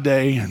day by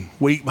day and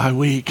week by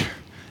week,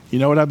 you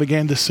know what I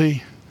began to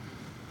see?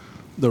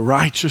 The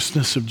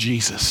righteousness of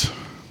Jesus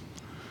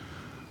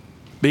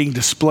being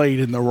displayed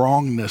in the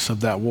wrongness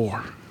of that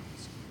war.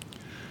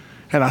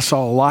 And I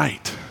saw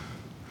light,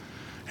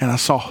 and I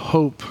saw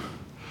hope,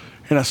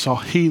 and I saw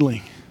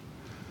healing.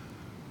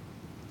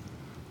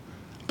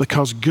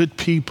 Because good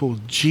people,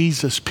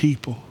 Jesus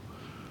people,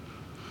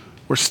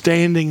 were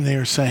standing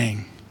there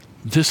saying,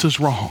 this is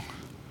wrong,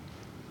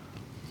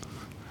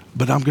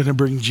 but I'm going to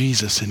bring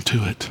Jesus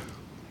into it.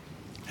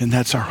 And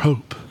that's our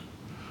hope.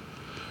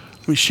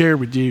 Let me share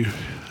with you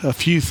a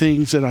few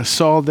things that I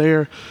saw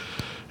there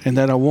and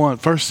that I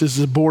want. First is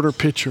the border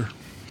picture.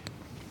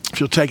 If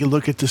you'll take a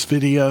look at this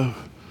video.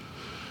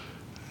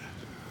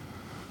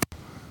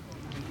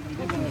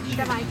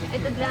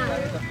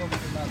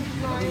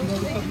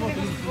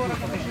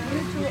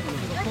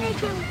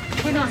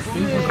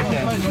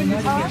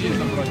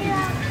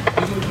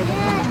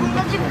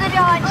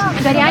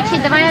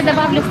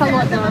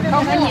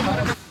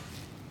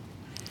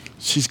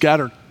 She's got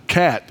her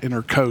cat in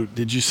her coat.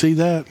 Did you see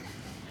that?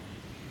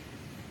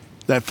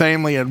 That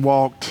family had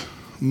walked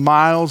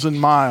miles and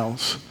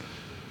miles.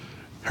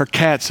 Her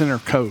cat's in her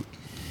coat.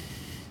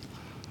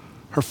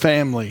 Her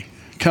family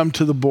come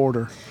to the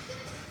border.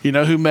 You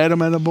know who met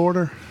them at the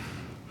border?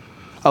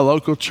 A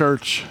local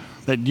church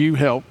that you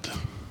helped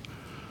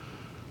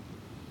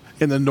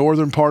in the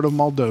northern part of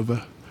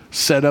Moldova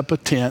set up a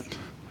tent,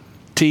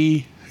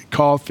 tea,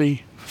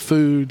 coffee,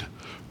 food,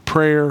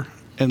 prayer,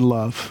 and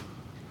love.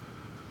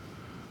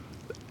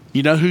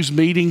 You know who's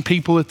meeting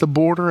people at the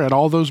border, at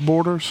all those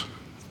borders?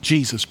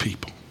 Jesus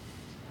people.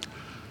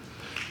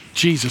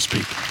 Jesus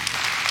people.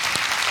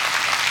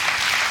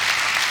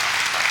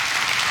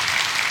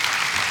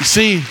 You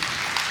see,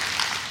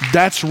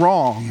 that's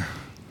wrong,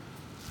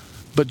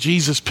 but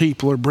Jesus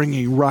people are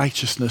bringing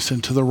righteousness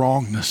into the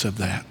wrongness of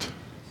that.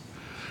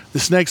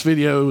 This next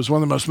video was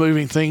one of the most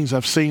moving things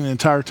I've seen the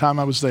entire time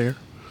I was there.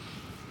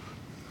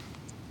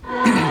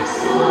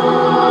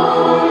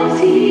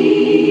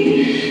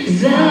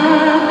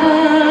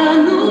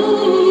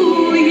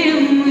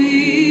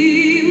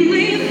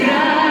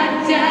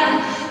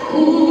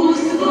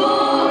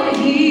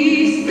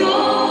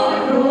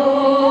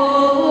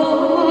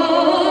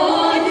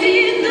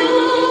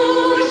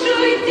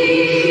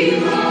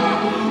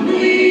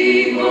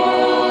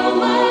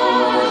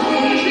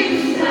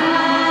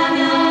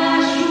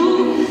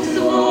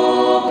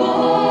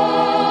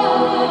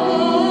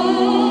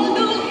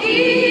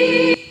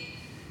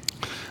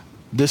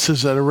 This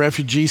is at a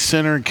refugee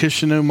center in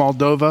Chisinau,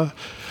 Moldova.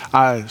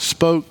 I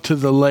spoke to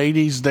the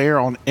ladies there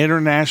on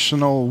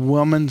International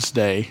Women's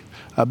Day,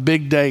 a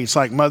big day. It's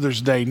like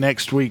Mother's Day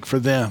next week for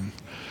them.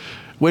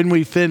 When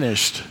we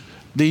finished,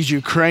 these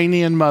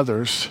Ukrainian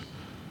mothers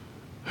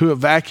who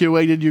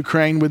evacuated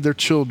Ukraine with their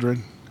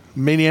children,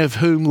 many of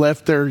whom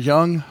left their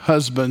young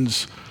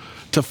husbands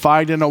to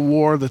fight in a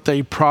war that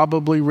they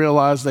probably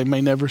realized they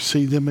may never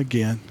see them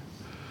again.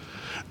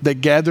 They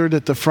gathered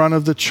at the front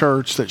of the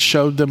church that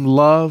showed them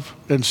love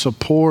and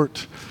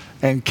support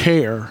and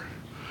care.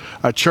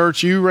 A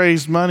church you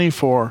raised money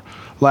for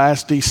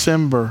last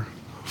December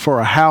for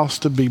a house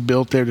to be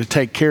built there to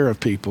take care of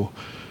people.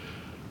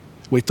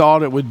 We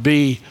thought it would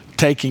be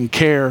taking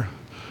care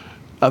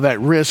of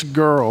at-risk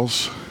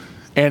girls,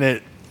 and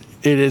it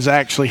is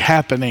actually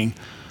happening,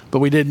 but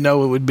we didn't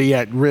know it would be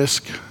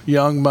at-risk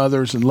young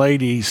mothers and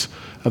ladies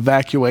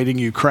evacuating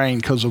Ukraine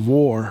because of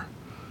war.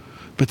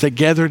 But they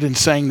gathered and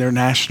sang their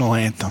national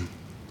anthem,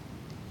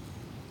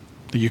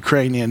 the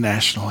Ukrainian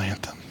national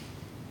anthem.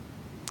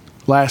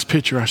 Last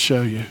picture I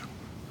show you.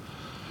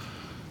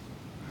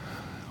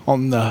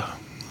 On the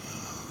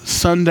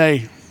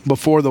Sunday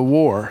before the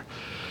war,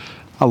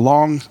 a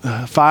long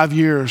 5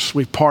 years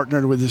we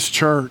partnered with this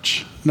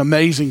church, an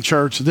amazing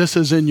church. This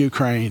is in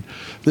Ukraine.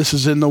 This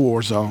is in the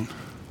war zone.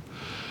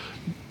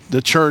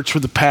 The church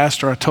with the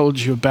pastor I told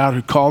you about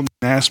who called me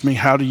and asked me,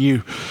 how do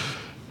you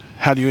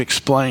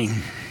explain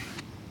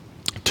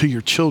to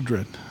your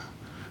children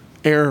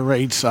air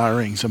raid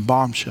sirens and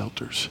bomb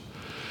shelters?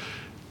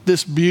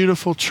 This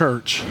beautiful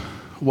church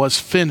was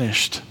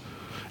finished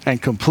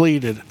and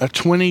completed, a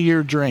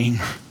 20-year dream.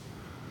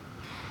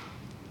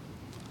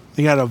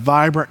 They got a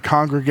vibrant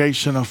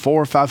congregation of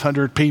 400 or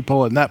 500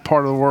 people. In that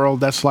part of the world,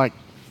 that's like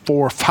 4,000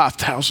 or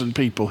 5,000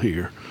 people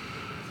here.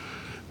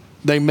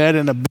 They met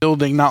in a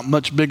building not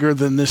much bigger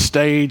than this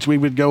stage. We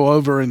would go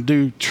over and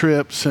do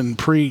trips and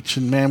preach,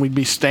 and man, we'd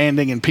be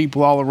standing and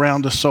people all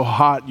around us so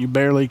hot you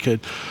barely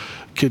could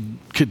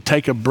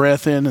take a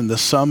breath in the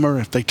summer.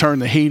 If they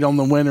turned the heat on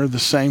the winter, the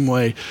same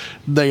way.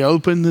 They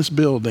opened this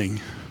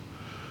building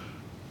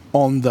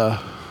on the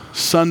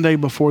Sunday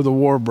before the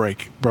war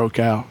broke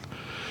out,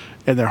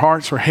 and their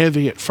hearts were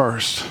heavy at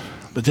first,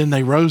 but then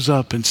they rose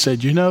up and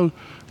said, you know,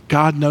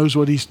 God knows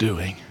what he's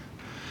doing,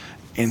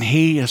 and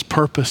he has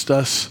purposed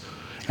us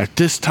at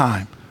this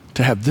time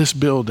to have this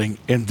building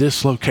in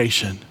this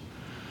location.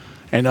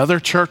 And other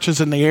churches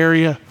in the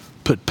area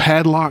put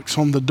padlocks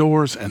on the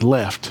doors and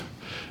left.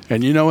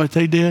 And you know what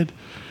they did?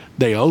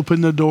 They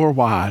opened the door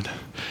wide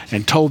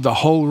and told the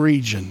whole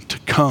region to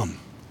come.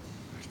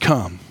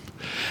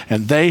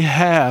 And they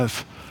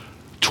have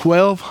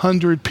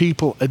 1,200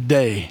 people a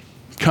day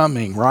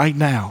coming right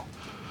now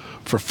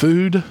for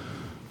food,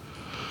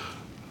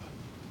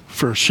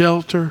 for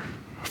shelter,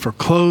 for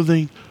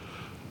clothing,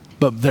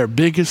 but their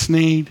biggest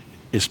need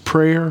is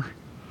prayer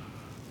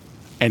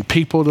and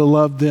people to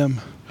love them,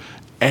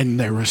 and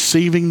they're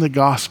receiving the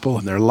gospel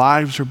and their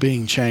lives are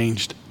being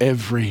changed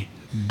every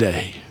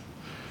day.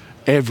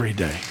 Every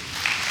day.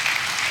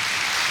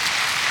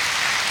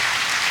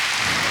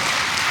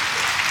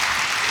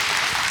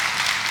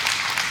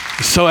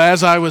 So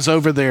as I was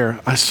over there,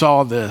 I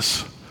saw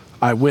this,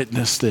 I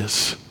witnessed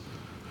this.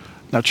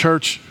 Now,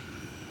 church,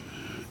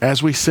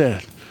 as we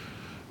said,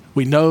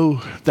 we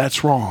know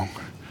that's wrong.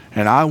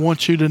 And I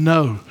want you to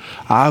know,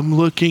 I'm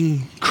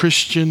looking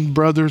Christian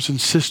brothers and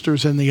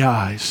sisters in the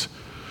eyes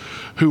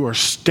who are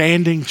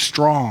standing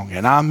strong.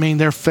 And I mean,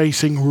 they're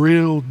facing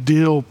real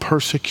deal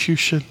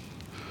persecution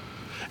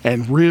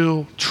and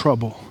real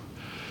trouble.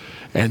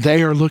 And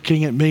they are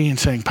looking at me and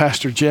saying,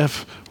 Pastor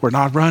Jeff, we're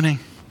not running.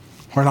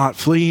 We're not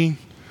fleeing.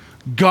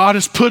 God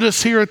has put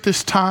us here at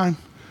this time.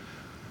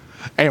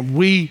 And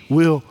we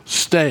will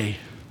stay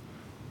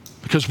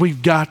because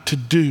we've got to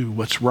do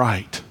what's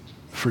right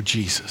for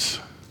Jesus.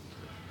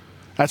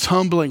 That's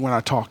humbling when I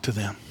talk to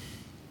them.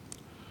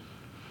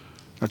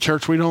 Now,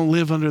 church, we don't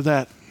live under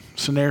that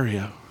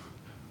scenario.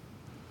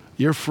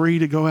 You're free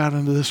to go out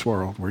into this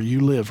world where you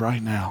live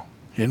right now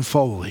in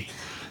Foley,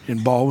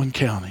 in Baldwin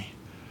County,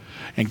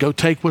 and go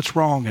take what's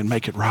wrong and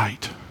make it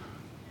right.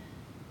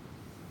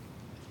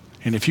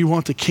 And if you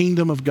want the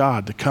kingdom of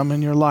God to come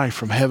in your life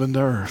from heaven to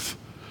earth,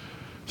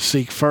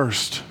 seek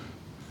first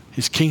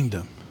his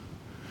kingdom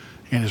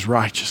and his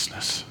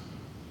righteousness.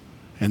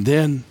 And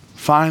then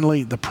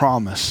finally the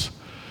promise.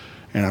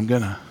 And I'm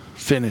going to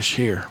finish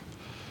here.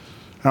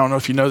 I don't know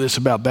if you know this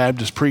about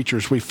Baptist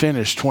preachers. We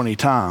finish 20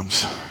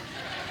 times.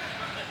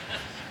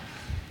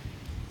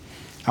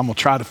 I'm going to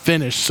try to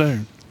finish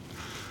soon.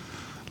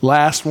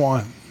 Last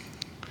one.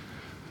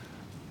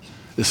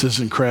 This is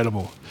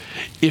incredible.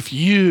 If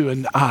you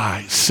and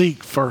I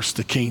seek first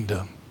the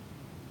kingdom,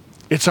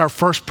 it's our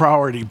first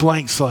priority,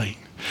 blank slate.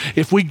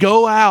 If we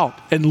go out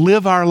and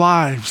live our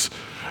lives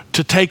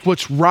to take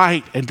what's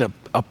right and to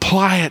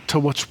apply it to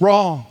what's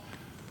wrong,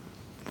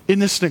 isn't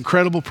this an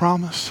incredible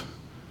promise?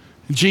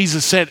 And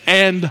Jesus said,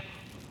 and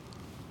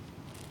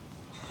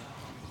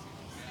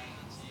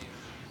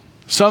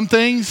some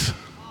things,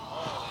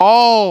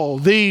 all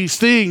these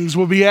things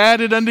will be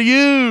added unto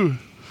you.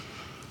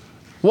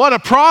 What a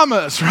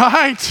promise,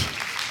 right?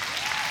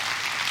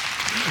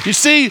 You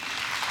see,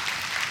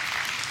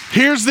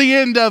 here's the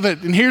end of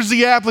it, and here's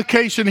the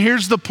application,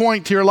 here's the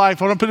point to your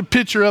life. I want to put a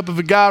picture up of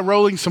a guy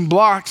rolling some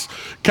blocks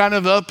kind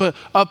of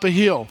up a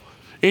hill.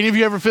 Any of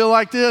you ever feel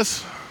like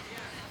this?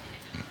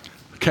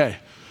 Okay.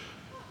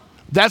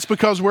 That's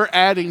because we're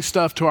adding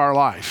stuff to our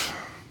life.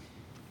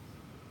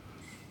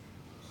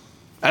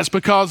 That's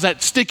because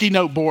that sticky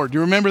note board,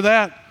 you remember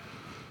that?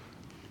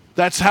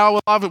 That's how a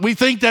lot of it, we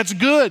think that's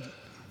good.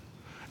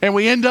 And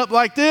we end up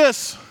like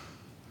this.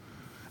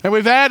 And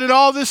we've added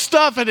all this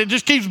stuff and it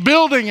just keeps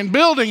building and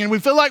building and we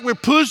feel like we're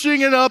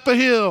pushing it up a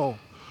hill.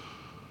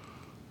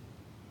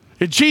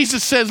 And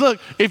Jesus says, look,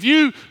 if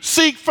you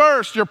seek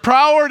first your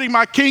priority,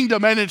 my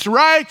kingdom and its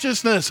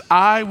righteousness,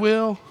 I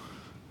will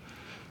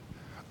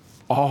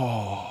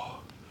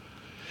all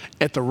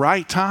at the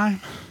right time,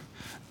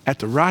 at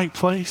the right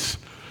place,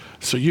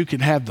 so you can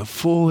have the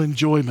full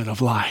enjoyment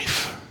of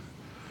life.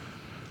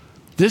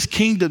 This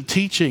kingdom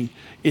teaching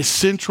is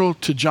central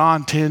to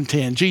John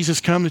 10:10.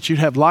 Jesus come that you'd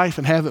have life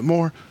and have it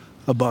more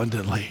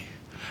abundantly.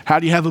 How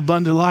do you have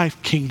abundant life?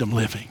 Kingdom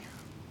living.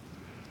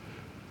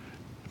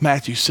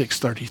 Matthew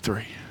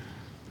 6:33.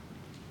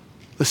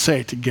 Let's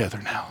say it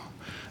together now.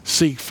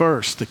 Seek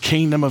first the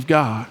kingdom of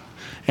God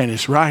and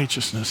his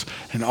righteousness,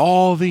 and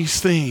all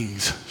these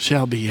things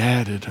shall be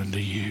added unto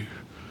you.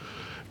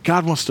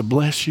 God wants to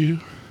bless you.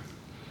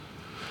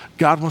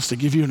 God wants to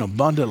give you an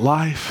abundant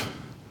life.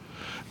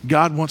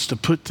 God wants to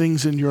put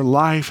things in your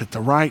life at the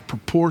right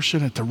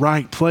proportion, at the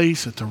right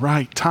place, at the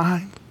right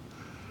time,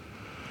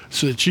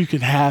 so that you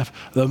can have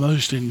the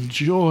most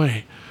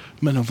enjoyment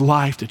of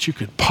life that you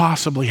could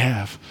possibly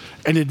have.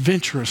 An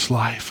adventurous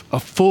life, a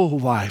full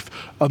life,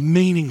 a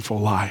meaningful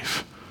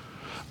life.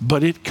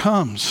 But it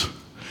comes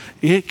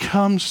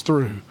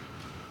through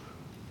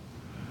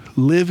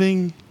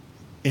living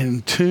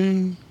in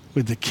tune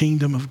with the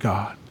kingdom of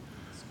God.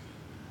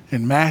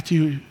 And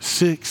Matthew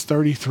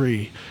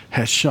 6:33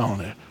 has shown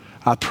it.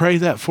 I pray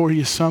that for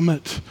you,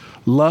 Summit.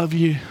 Love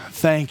you.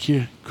 Thank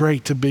you.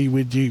 Great to be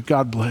with you.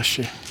 God bless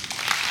you.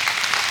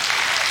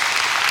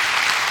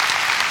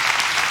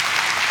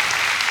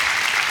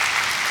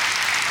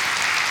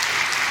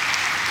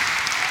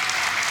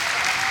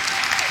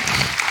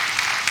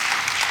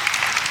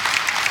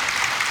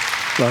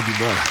 Love you,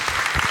 brother.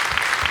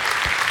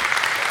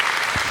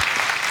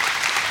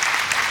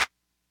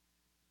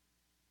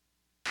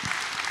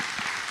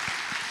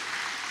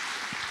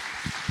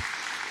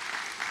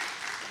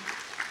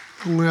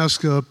 I'm going to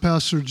ask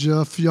Pastor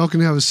Jeff, y'all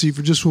can have a seat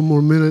for just one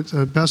more minute.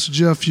 Pastor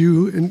Jeff,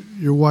 you and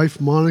your wife,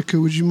 Monica,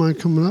 would you mind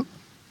coming up?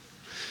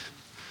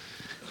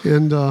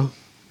 And I'm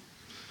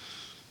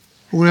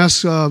going to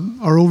ask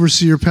our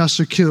overseer,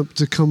 Pastor Kemp,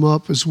 to come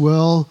up as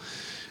well.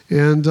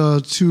 And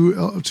two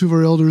of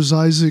our elders,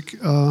 Isaac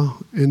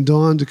and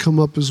Don, to come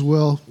up as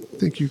well.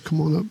 Thank you.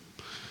 Come on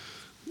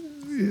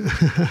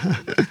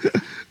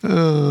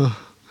up.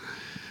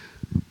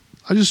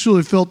 I just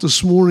really felt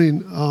this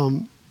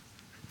morning,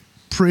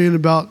 praying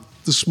about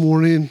this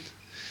morning,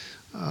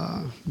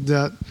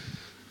 that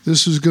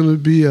this was going to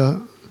be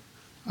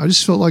I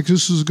just felt like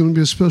this was going to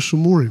be a special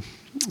morning.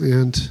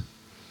 And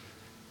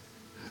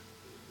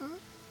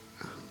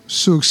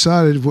so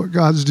excited what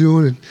God's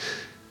doing in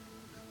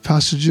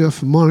Pastor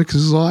Jeff and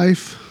Monica's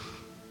life.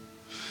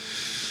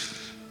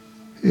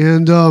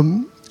 And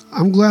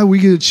I'm glad we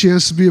get a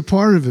chance to be a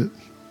part of it.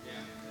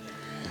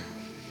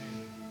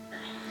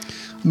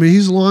 I mean,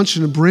 he's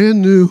launching a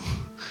brand new,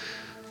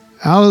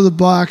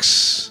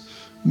 out-of-the-box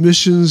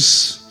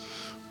missions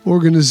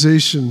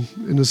organization,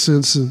 in a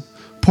sense, a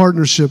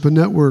partnership, a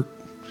network.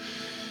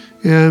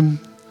 And,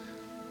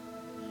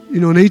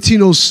 in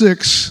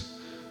 1806,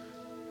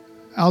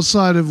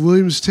 outside of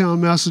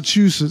Williamstown,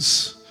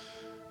 Massachusetts,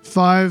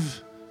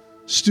 5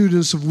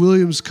 students of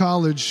Williams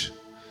College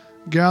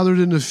gathered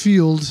in a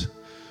field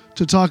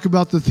to talk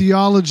about the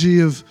theology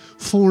of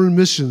foreign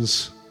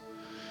missions.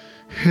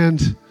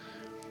 And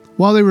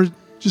while they were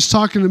just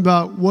talking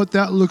about what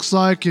that looks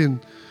like and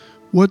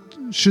what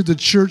should the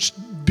church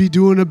be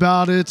doing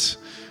about it,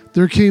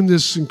 there came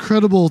this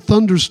incredible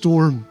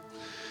thunderstorm.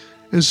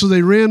 And so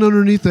they ran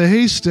underneath a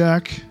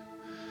haystack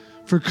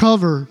for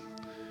cover.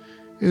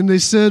 And they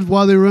said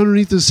while they were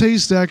underneath this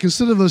haystack,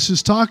 instead of us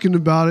just talking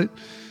about it,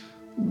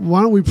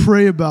 why don't we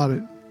pray about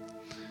it?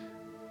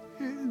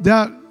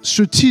 That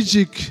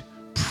strategic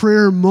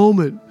prayer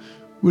moment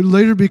would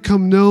later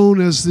become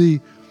known as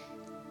the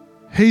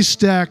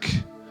haystack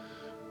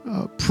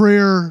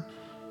prayer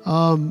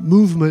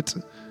movement,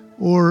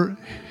 or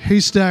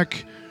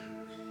haystack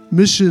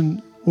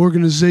mission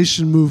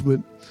organization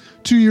movement.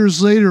 2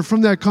 years later,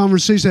 from that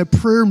conversation, that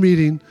prayer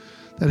meeting,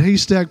 that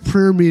haystack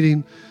prayer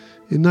meeting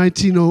in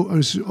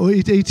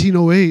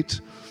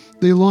 1808,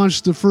 they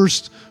launched the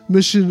first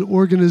mission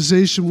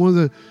organization, one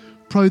of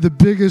probably the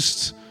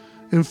biggest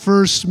and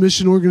first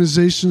mission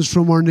organizations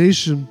from our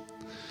nation.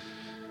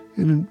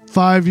 And in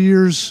 5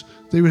 years,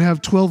 they would have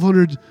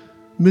 1,200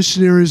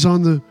 missionaries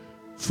on the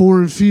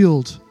foreign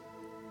field.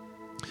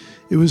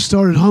 It was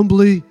started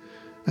humbly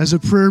as a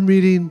prayer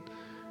meeting,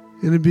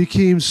 and it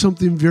became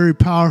something very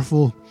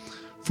powerful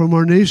from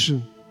our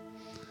nation.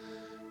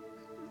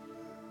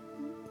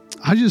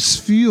 I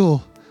just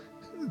feel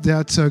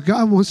that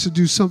God wants to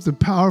do something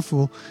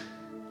powerful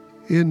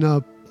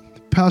in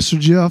Pastor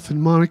Jeff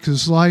and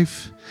Monica's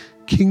life,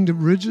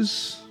 Kingdom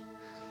Ridges.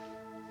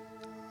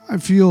 I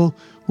feel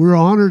we're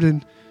honored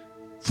and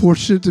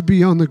fortunate to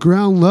be on the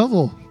ground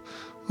level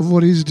of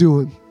what he's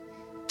doing.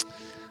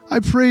 I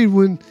prayed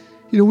when,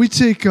 we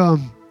take,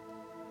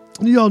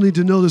 you all need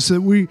to know this,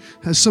 that we,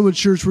 as Summit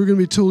Church, we're going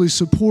to be totally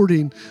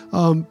supporting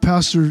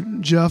Pastor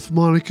Jeff,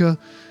 Monica.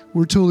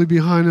 We're totally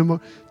behind him.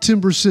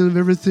 10% of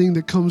everything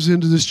that comes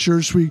into this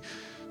church, we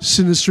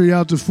send it straight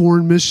out to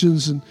foreign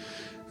missions, and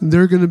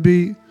they're going to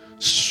be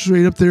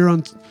straight up there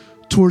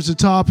towards the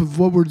top of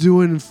what we're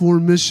doing in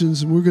foreign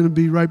missions, and we're going to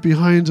be right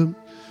behind them.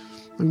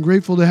 I'm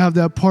grateful to have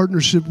that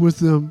partnership with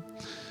them.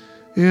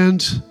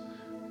 And,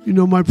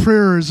 my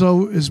prayer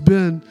has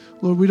been,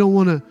 Lord, we don't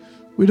want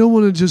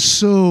to just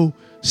sow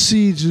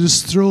seeds,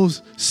 just throw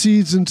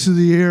seeds into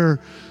the air,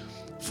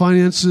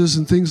 finances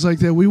and things like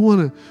that. We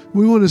want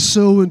to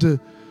sow into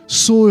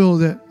soil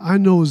that I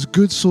know is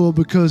good soil,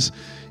 because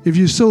if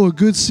you sow a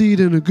good seed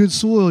in a good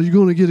soil, you're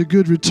going to get a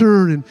good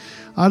return. And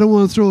I don't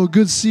want to throw a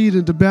good seed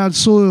into bad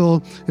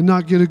soil and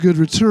not get a good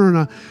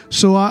return.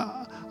 So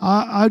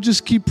I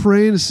just keep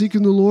praying and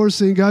seeking the Lord,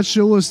 saying, God,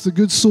 show us the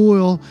good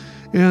soil.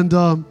 And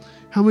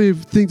how many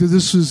think that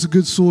this is the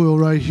good soil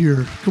right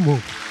here? Come on.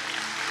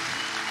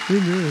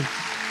 Amen.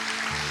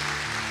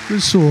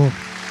 Good soil.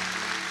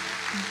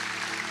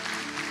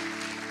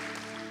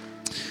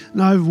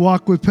 And I've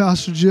walked with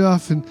Pastor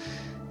Jeff, and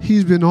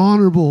he's been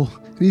honorable.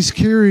 And he's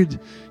carried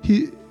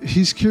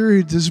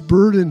this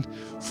burden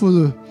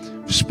for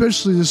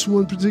especially this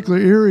one particular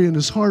area in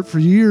his heart for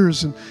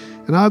years. And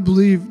I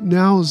believe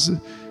now is a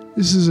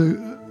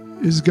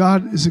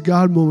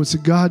God moment. It's a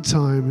God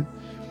time. And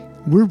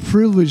we're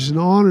privileged and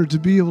honored to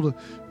be able to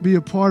be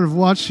a part of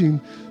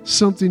watching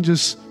something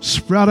just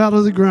sprout out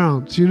of the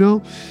ground.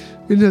 Isn't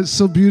that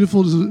so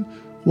beautiful to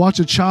watch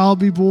a child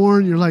be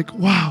born? You're like,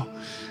 wow.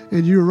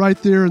 And you're right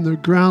there in the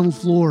ground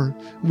floor.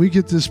 And we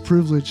get this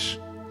privilege.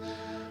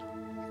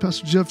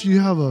 Pastor Jeff, do you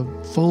have a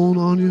phone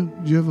on you?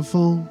 Do you have a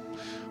phone? I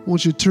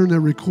want you to turn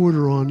that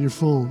recorder on your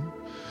phone,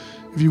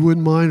 if you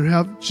wouldn't mind, or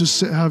have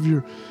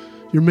your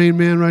main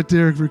man right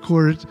there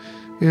record it.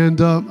 And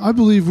I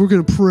believe we're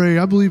going to pray.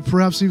 I believe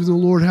perhaps even the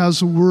Lord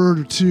has a word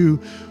or two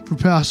for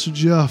Pastor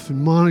Jeff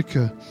and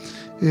Monica.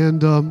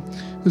 And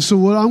so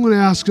what I'm going to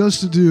ask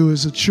us to do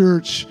as a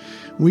church,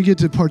 we get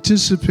to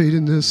participate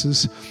in this,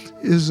 is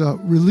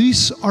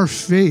release our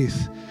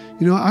faith.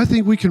 I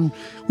think we can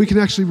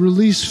actually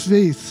release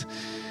faith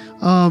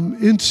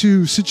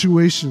into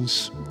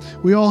situations.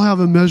 We all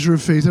have a measure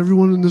of faith,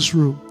 everyone in this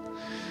room.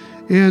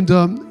 And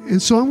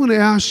so I'm going to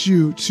ask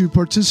you to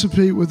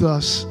participate with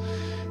us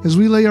as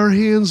we lay our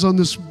hands on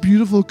this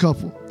beautiful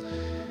couple,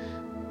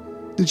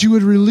 that you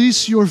would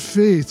release your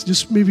faith.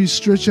 Just maybe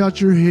stretch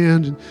out your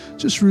hand and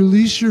just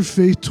release your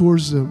faith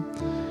towards them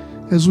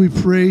as we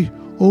pray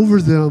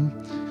over them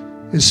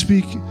and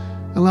speak.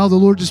 Allow the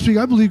Lord to speak.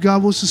 I believe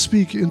God wants to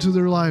speak into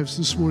their lives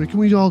this morning. Can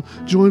we all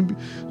join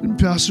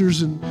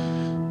pastors and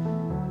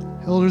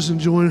elders and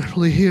join,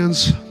 lay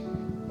hands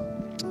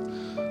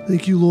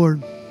Thank you,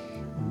 Lord.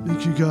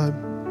 Thank you, God.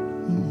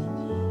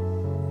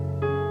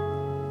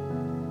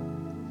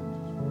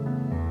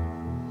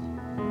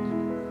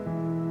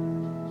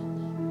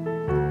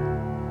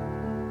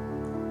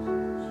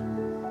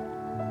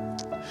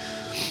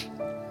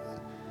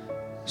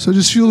 So I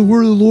just feel the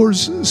word of the Lord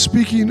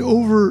speaking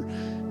over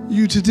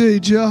you today,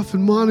 Jeff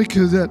and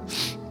Monica, that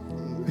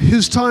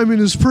His timing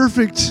is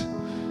perfect.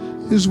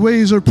 His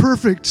ways are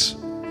perfect.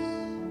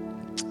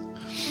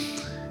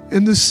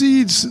 And the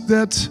seeds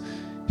that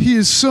He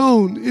has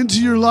sown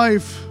into your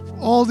life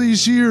all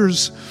these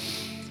years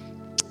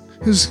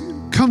has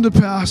come to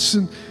pass.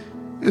 And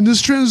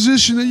this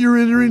transition that you're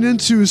entering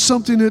into is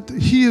something that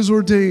He has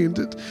ordained.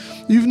 That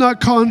you've not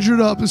conjured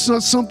up. It's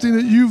not something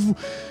that you've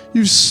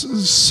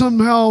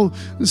somehow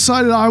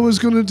decided I was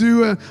going to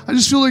do. I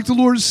just feel like the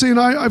Lord is saying,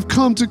 I've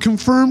come to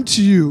confirm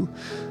to you,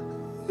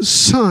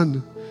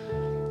 son,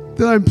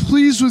 that I'm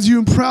pleased with you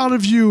and proud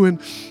of you,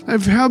 and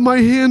I've had my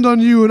hand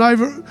on you, and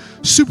I've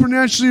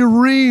supernaturally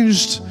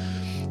arranged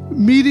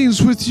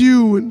meetings with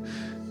you. And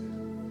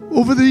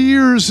over the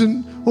years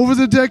and over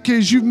the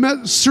decades, you've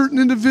met certain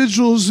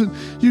individuals, and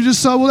you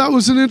just thought, well, that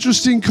was an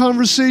interesting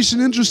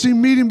conversation,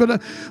 interesting meeting,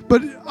 but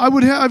I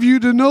would have you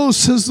to know,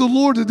 says the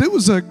Lord,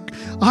 that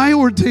I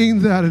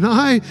ordained that, and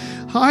I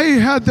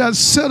had that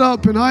set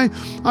up, and I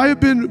have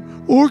been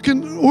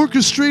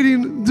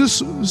orchestrating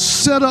this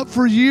setup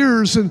for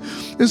years, and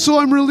so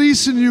I'm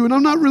releasing you, and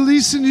I'm not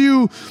releasing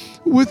you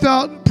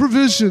without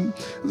provision.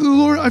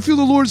 I feel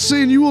the Lord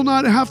saying you will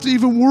not have to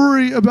even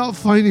worry about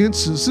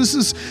finances. This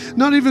is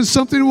not even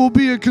something that will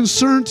be a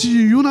concern to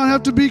you. You will not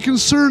have to be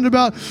concerned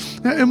about,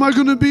 am I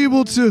going to be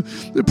able to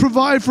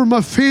provide for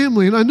my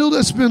family? And I know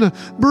that's been a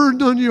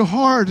burden on your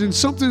heart, and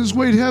something has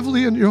weighed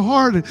heavily on your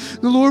heart. And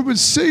the Lord would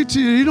say to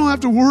you, you don't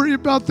have to worry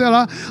about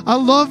that. I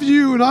love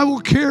you, and I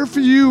will care for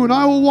you, and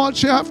I will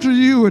watch after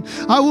you, and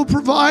I will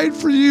provide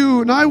for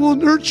you, and I will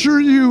nurture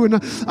you,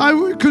 and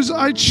because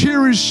I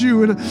cherish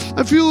you. And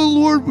I feel the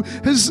Lord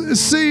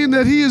is saying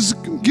that He has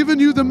given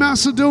you the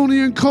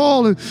Macedonian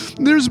call, and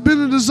there's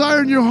been a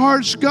desire in your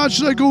heart, God,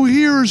 should I go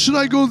here or should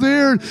I go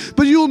there?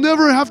 But you'll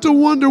never have to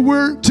wonder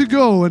where to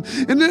go. And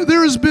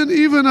there has been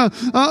even a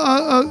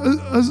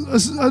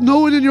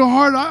knowing in your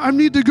heart, I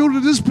need to go to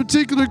this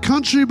particular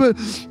country, but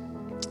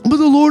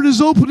the Lord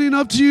is opening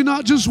up to you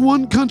not just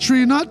one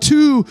country, not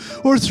two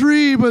or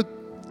three, but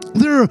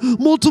there are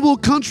multiple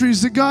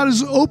countries that God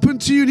has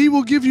opened to you, and He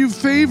will give you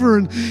favor,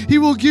 and He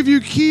will give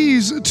you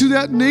keys to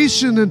that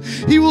nation, and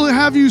He will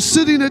have you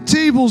sitting at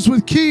tables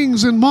with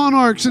kings and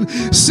monarchs, and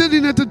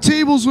sitting at the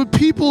tables with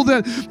people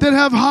that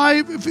have high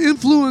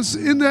influence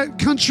in that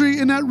country,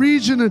 in that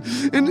region,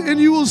 and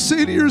you will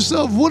say to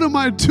yourself, what am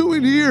I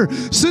doing here?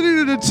 Sitting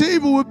at a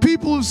table with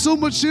people of so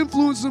much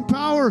influence and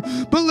power.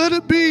 But let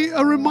it be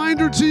a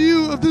reminder to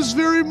you of this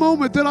very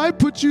moment that I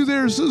put you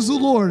there, says the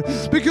Lord,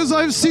 because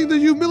I've seen the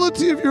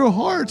humility of your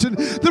heart and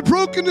the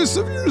brokenness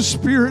of your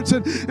spirit,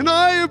 and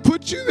I have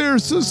put you there,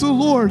 says the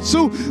Lord.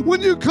 So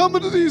when you come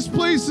into these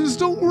places,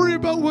 don't worry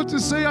about what to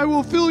say. I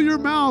will fill your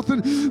mouth,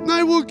 and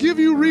I will give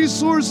you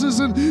resources,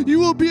 and you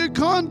will be a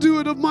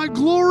conduit of my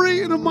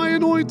glory and of my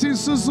anointing,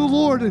 says the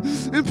Lord.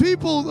 And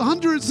people,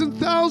 hundreds and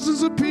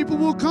thousands of people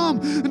will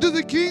come into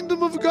the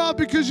kingdom of God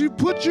because you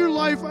put your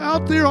life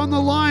out there on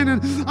the line.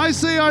 And I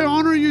say, I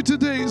honor you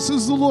today,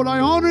 says the Lord. I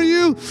honor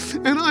you,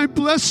 and I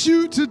bless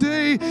you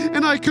today,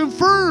 and I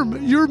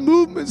confirm your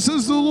movement,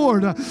 says the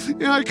Lord.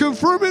 And I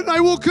confirm it, and I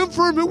will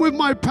confirm it with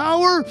my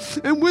power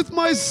and with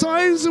my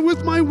signs and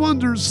with my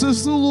wonders,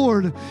 says the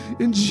Lord.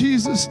 In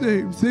Jesus'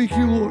 name. Thank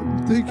you,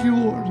 Lord. Thank you,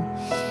 Lord.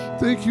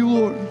 Thank you,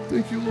 Lord.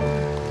 Thank you,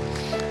 Lord.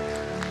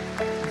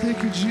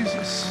 Thank you,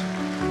 Jesus.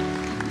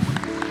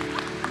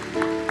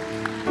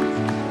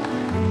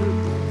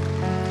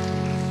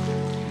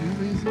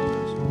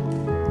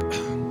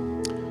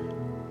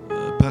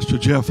 Pastor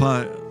Jeff,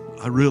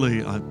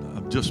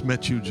 I've just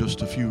met you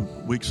just a few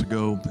weeks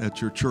ago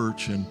at your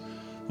church, and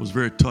I was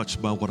very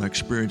touched by what I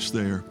experienced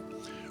there.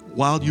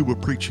 While you were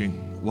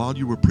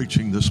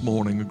preaching this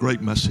morning, a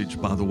great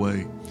message, by the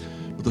way,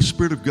 but the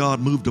Spirit of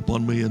God moved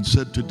upon me and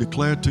said to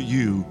declare to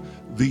you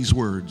these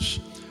words: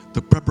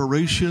 the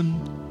preparation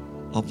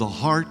of the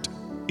heart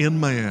in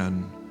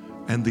man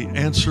and the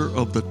answer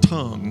of the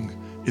tongue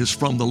is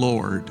from the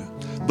Lord.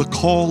 The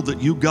call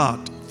that you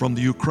got from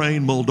the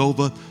Ukraine,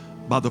 Moldova,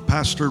 by the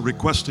pastor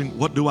requesting,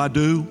 what do I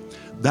do?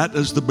 That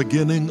is the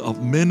beginning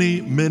of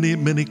many, many,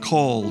 many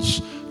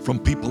calls from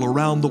people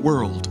around the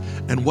world.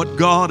 And what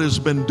God has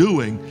been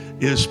doing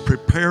is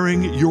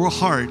preparing your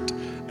heart,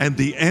 and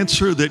the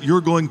answer that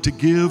you're going to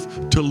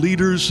give to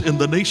leaders in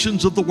the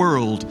nations of the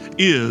world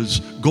is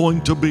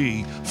going to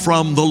be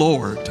from the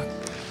Lord.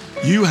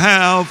 You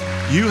have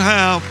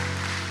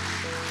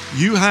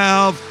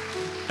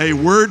a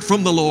word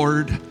from the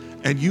Lord,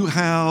 and you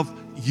have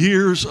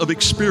years of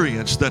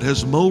experience that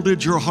has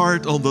molded your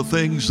heart on the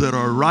things that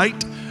are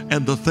right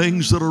and the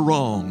things that are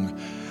wrong.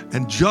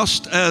 And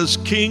just as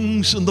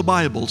kings in the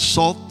Bible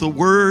sought the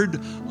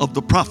word of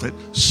the prophet,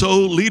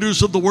 so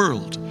leaders of the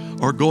world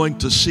are going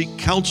to seek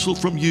counsel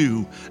from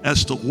you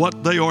as to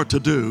what they are to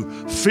do.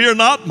 Fear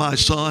not, my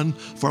son,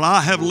 for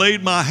I have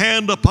laid my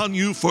hand upon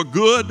you for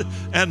good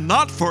and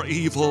not for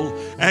evil,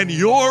 and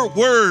your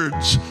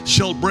words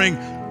shall bring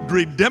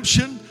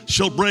redemption,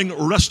 shall bring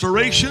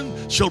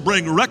restoration, shall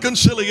bring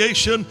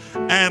reconciliation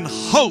and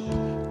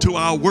hope to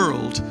our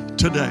world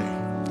today.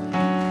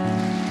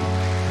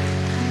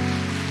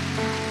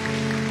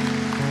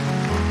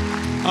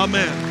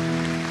 Amen.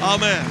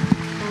 Amen.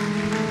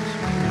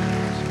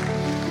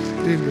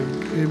 Amen.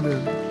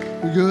 Amen.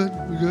 We good?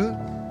 We good?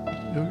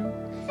 You good?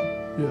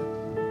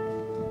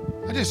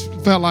 Yeah. I just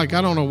felt like,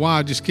 I don't know why,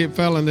 I just kept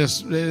feeling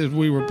this as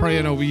we were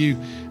praying over you,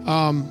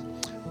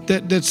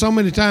 that so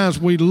many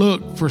times we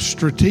look for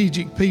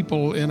strategic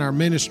people in our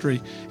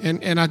ministry.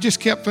 And I just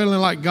kept feeling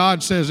like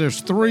God says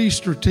there's 3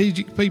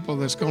 strategic people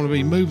that's going to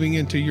be moving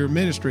into your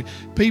ministry.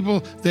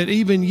 People that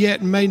even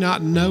yet may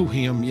not know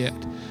him yet.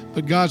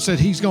 But God said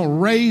he's going to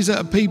raise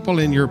up people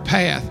in your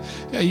path.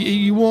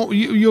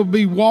 You'll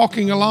be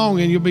walking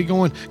along and you'll be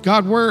going,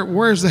 God,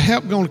 where's the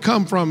help going to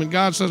come from? And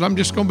God says, I'm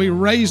just going to be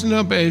raising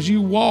up as you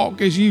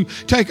walk, as you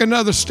take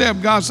another step.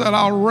 God said,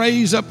 I'll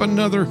raise up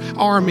another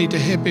army to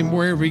help him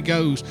wherever he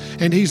goes.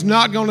 And he's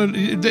not going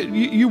to,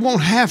 you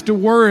won't have to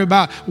worry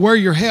about where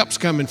your help's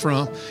coming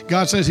from.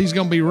 God says he's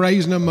going to be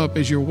raising them up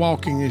as you're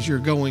walking, as you're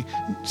going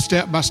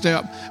step by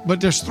step. But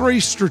there's 3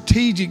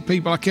 strategic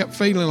people I kept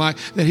feeling like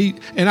that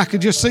and I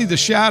could just see the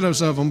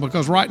shadows of them,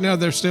 because right now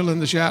they're still in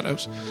the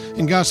shadows.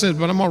 And God said,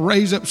 but I'm going to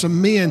raise up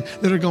some men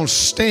that are going to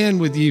stand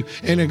with you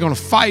and are going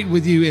to fight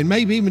with you, and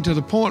maybe even to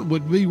the point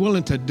would be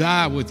willing to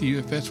die with you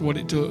if that's what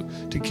it took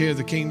to carry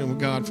the kingdom of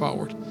God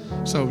forward.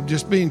 So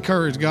just be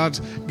encouraged. God,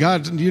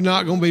 you're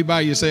not going to be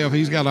by yourself.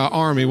 He's got an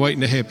army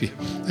waiting to help you.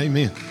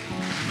 Amen.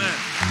 Amen.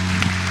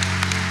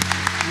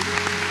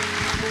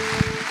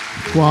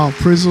 Wow.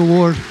 Praise the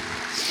Lord.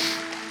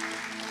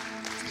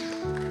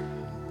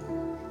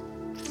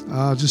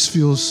 Just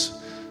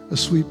feels a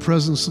sweet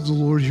presence of the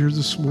Lord here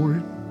this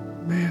morning.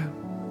 Man,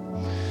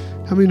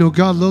 how many know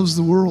God loves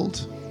the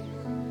world?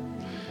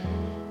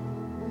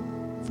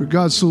 For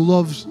God so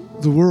loved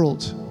the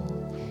world.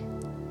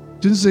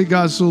 Didn't say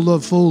God so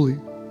loved Foley,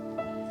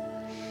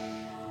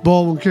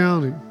 Baldwin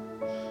County,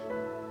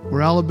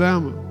 or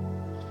Alabama.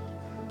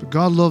 But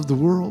God loved the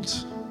world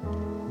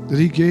that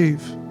he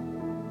gave.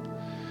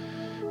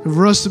 And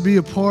for us to be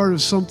a part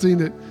of something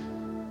that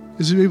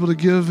is able to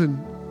give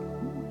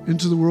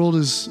into the world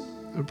is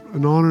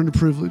an honor and a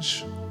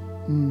privilege.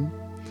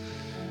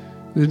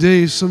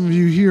 Today, some of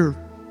you here,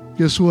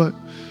 guess what?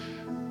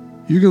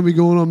 You're going to be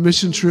going on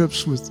mission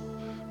trips with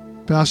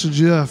Pastor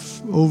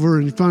Jeff over,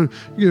 and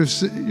you're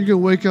going to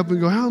wake up and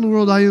go, how in the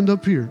world did I end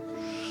up here?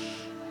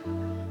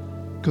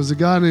 Because a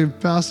guy named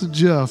Pastor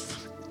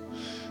Jeff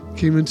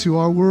came into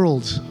our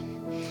world.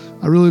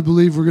 I really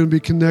believe we're going to be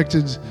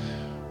connected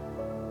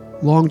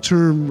long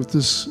term with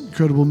this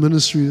incredible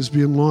ministry that's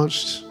being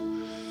launched.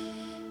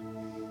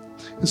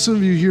 And some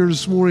of you here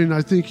this morning,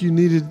 I think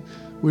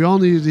we all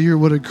needed to hear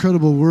what an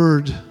incredible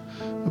word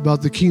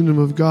about the kingdom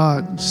of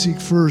God.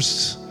 Seek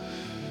first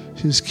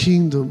his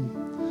kingdom.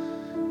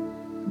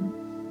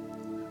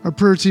 Our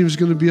prayer team is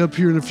going to be up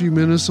here in a few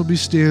minutes. They'll be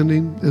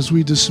standing as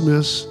we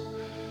dismiss.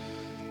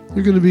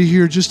 They're going to be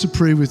here just to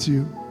pray with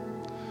you.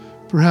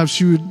 Perhaps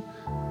you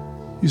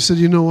said,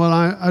 you know what,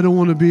 I don't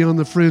want to be on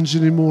the fringe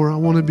anymore. I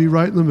want to be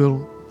right in the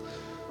middle.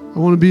 I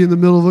want to be in the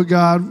middle of what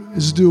God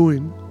is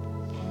doing.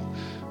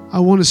 I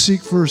want to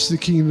seek first the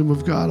kingdom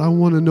of God. I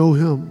want to know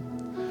him.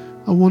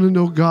 I want to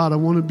know God. I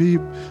want to be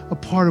a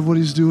part of what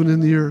he's doing in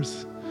the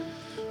earth.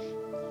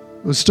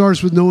 It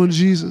starts with knowing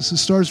Jesus. It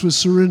starts with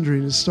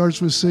surrendering. It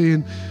starts with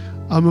saying,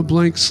 I'm a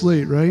blank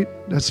slate, right?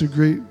 That's a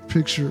great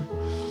picture.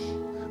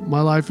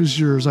 My life is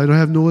yours. I don't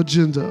have no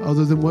agenda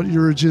other than what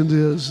your agenda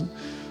is.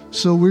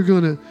 So we're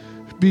going to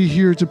be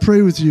here to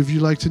pray with you if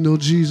you'd like to know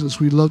Jesus.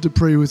 We'd love to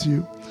pray with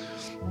you.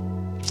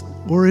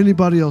 Or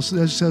anybody else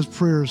that just has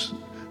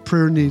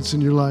prayer needs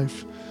in your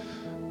life.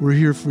 We're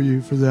here for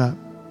you for that.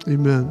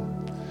 Amen.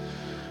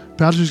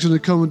 Pastor's going to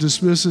come and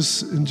dismiss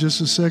us in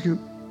just a second.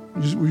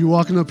 Were you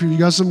walking up here? You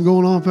got something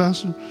going on,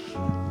 Pastor?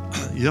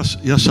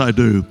 Yes, I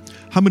do.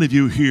 How many of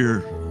you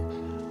here,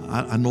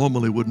 I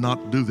normally would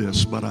not do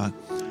this, but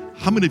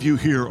how many of you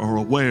here are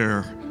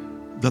aware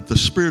that the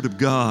Spirit of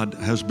God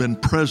has been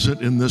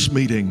present in this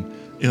meeting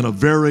in a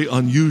very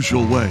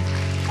unusual way?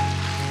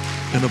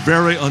 In a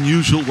very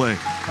unusual way.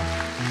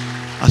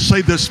 I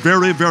say this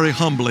very, very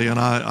humbly, and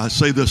I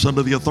say this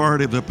under the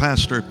authority of the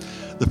pastor.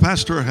 The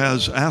pastor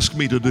has asked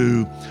me to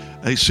do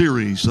a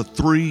series, a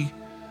 3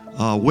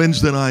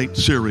 Wednesday night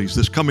series.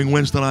 This coming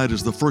Wednesday night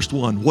is the first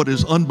one. What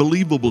is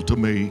unbelievable to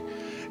me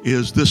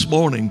is this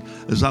morning,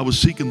 as I was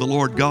seeking the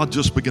Lord, God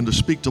just began to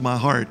speak to my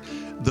heart.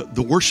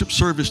 The worship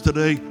service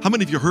today, how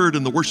many of you heard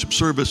in the worship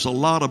service a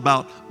lot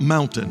about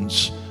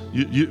mountains?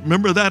 You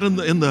remember that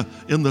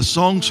in the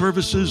song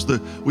services?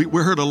 We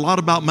heard a lot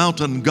about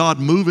mountain, God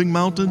moving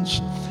mountains.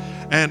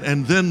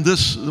 And then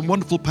this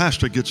wonderful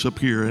pastor gets up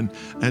here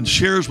and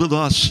shares with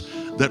us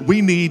that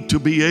we need to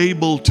be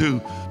able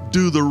to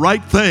do the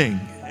right thing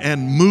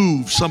and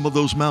move some of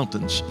those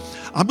mountains.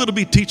 I'm going to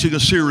be teaching a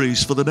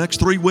series for the next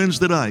 3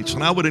 Wednesday nights,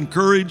 and I would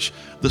encourage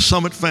the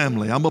Summit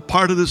family. I'm a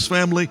part of this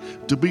family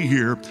to be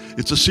here.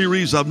 It's a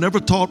series I've never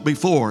taught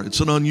before. It's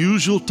an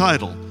unusual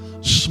title,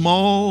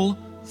 Small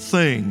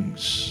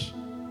Things.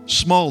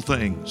 Small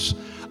Things.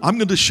 I'm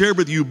going to share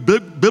with you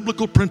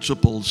biblical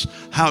principles,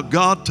 how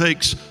God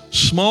takes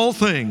small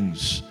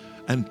things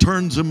and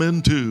turns them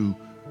into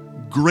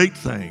great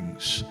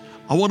things.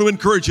 I want to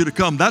encourage you to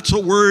come. That's a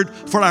word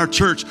for our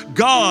church.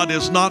 God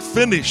is not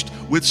finished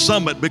with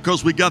Summit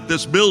because we got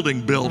this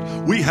building built.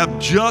 We have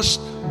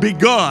just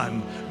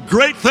begun.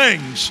 Great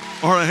things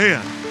are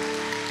ahead.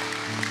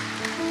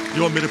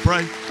 You want me to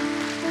pray?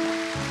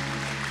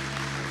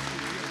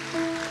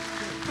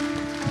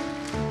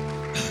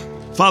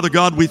 Father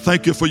God, we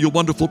thank you for your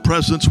wonderful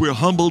presence. We're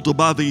humbled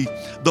by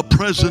the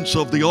presence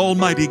of the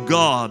Almighty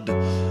God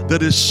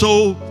that is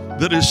so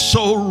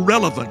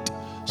relevant,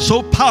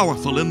 so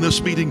powerful in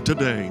this meeting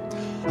today.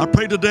 I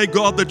pray today,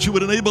 God, that you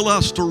would enable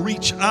us to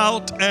reach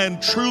out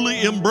and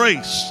truly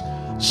embrace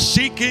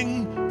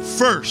seeking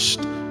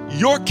first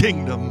your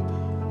kingdom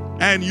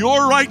and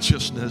your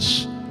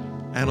righteousness,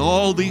 and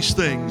all these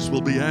things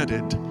will be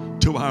added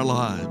to our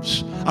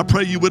lives. I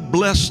pray you would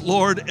bless,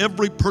 Lord,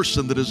 every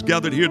person that is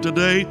gathered here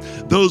today,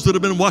 those that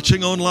have been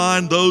watching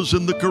online, those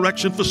in the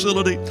correction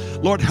facility.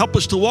 Lord, help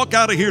us to walk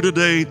out of here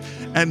today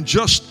and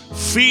just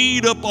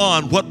feed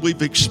upon what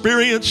we've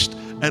experienced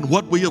and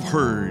what we have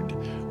heard.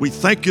 We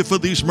thank you for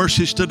these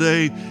mercies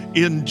today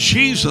in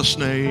Jesus'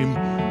 name.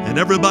 And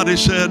everybody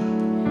said,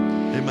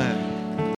 amen.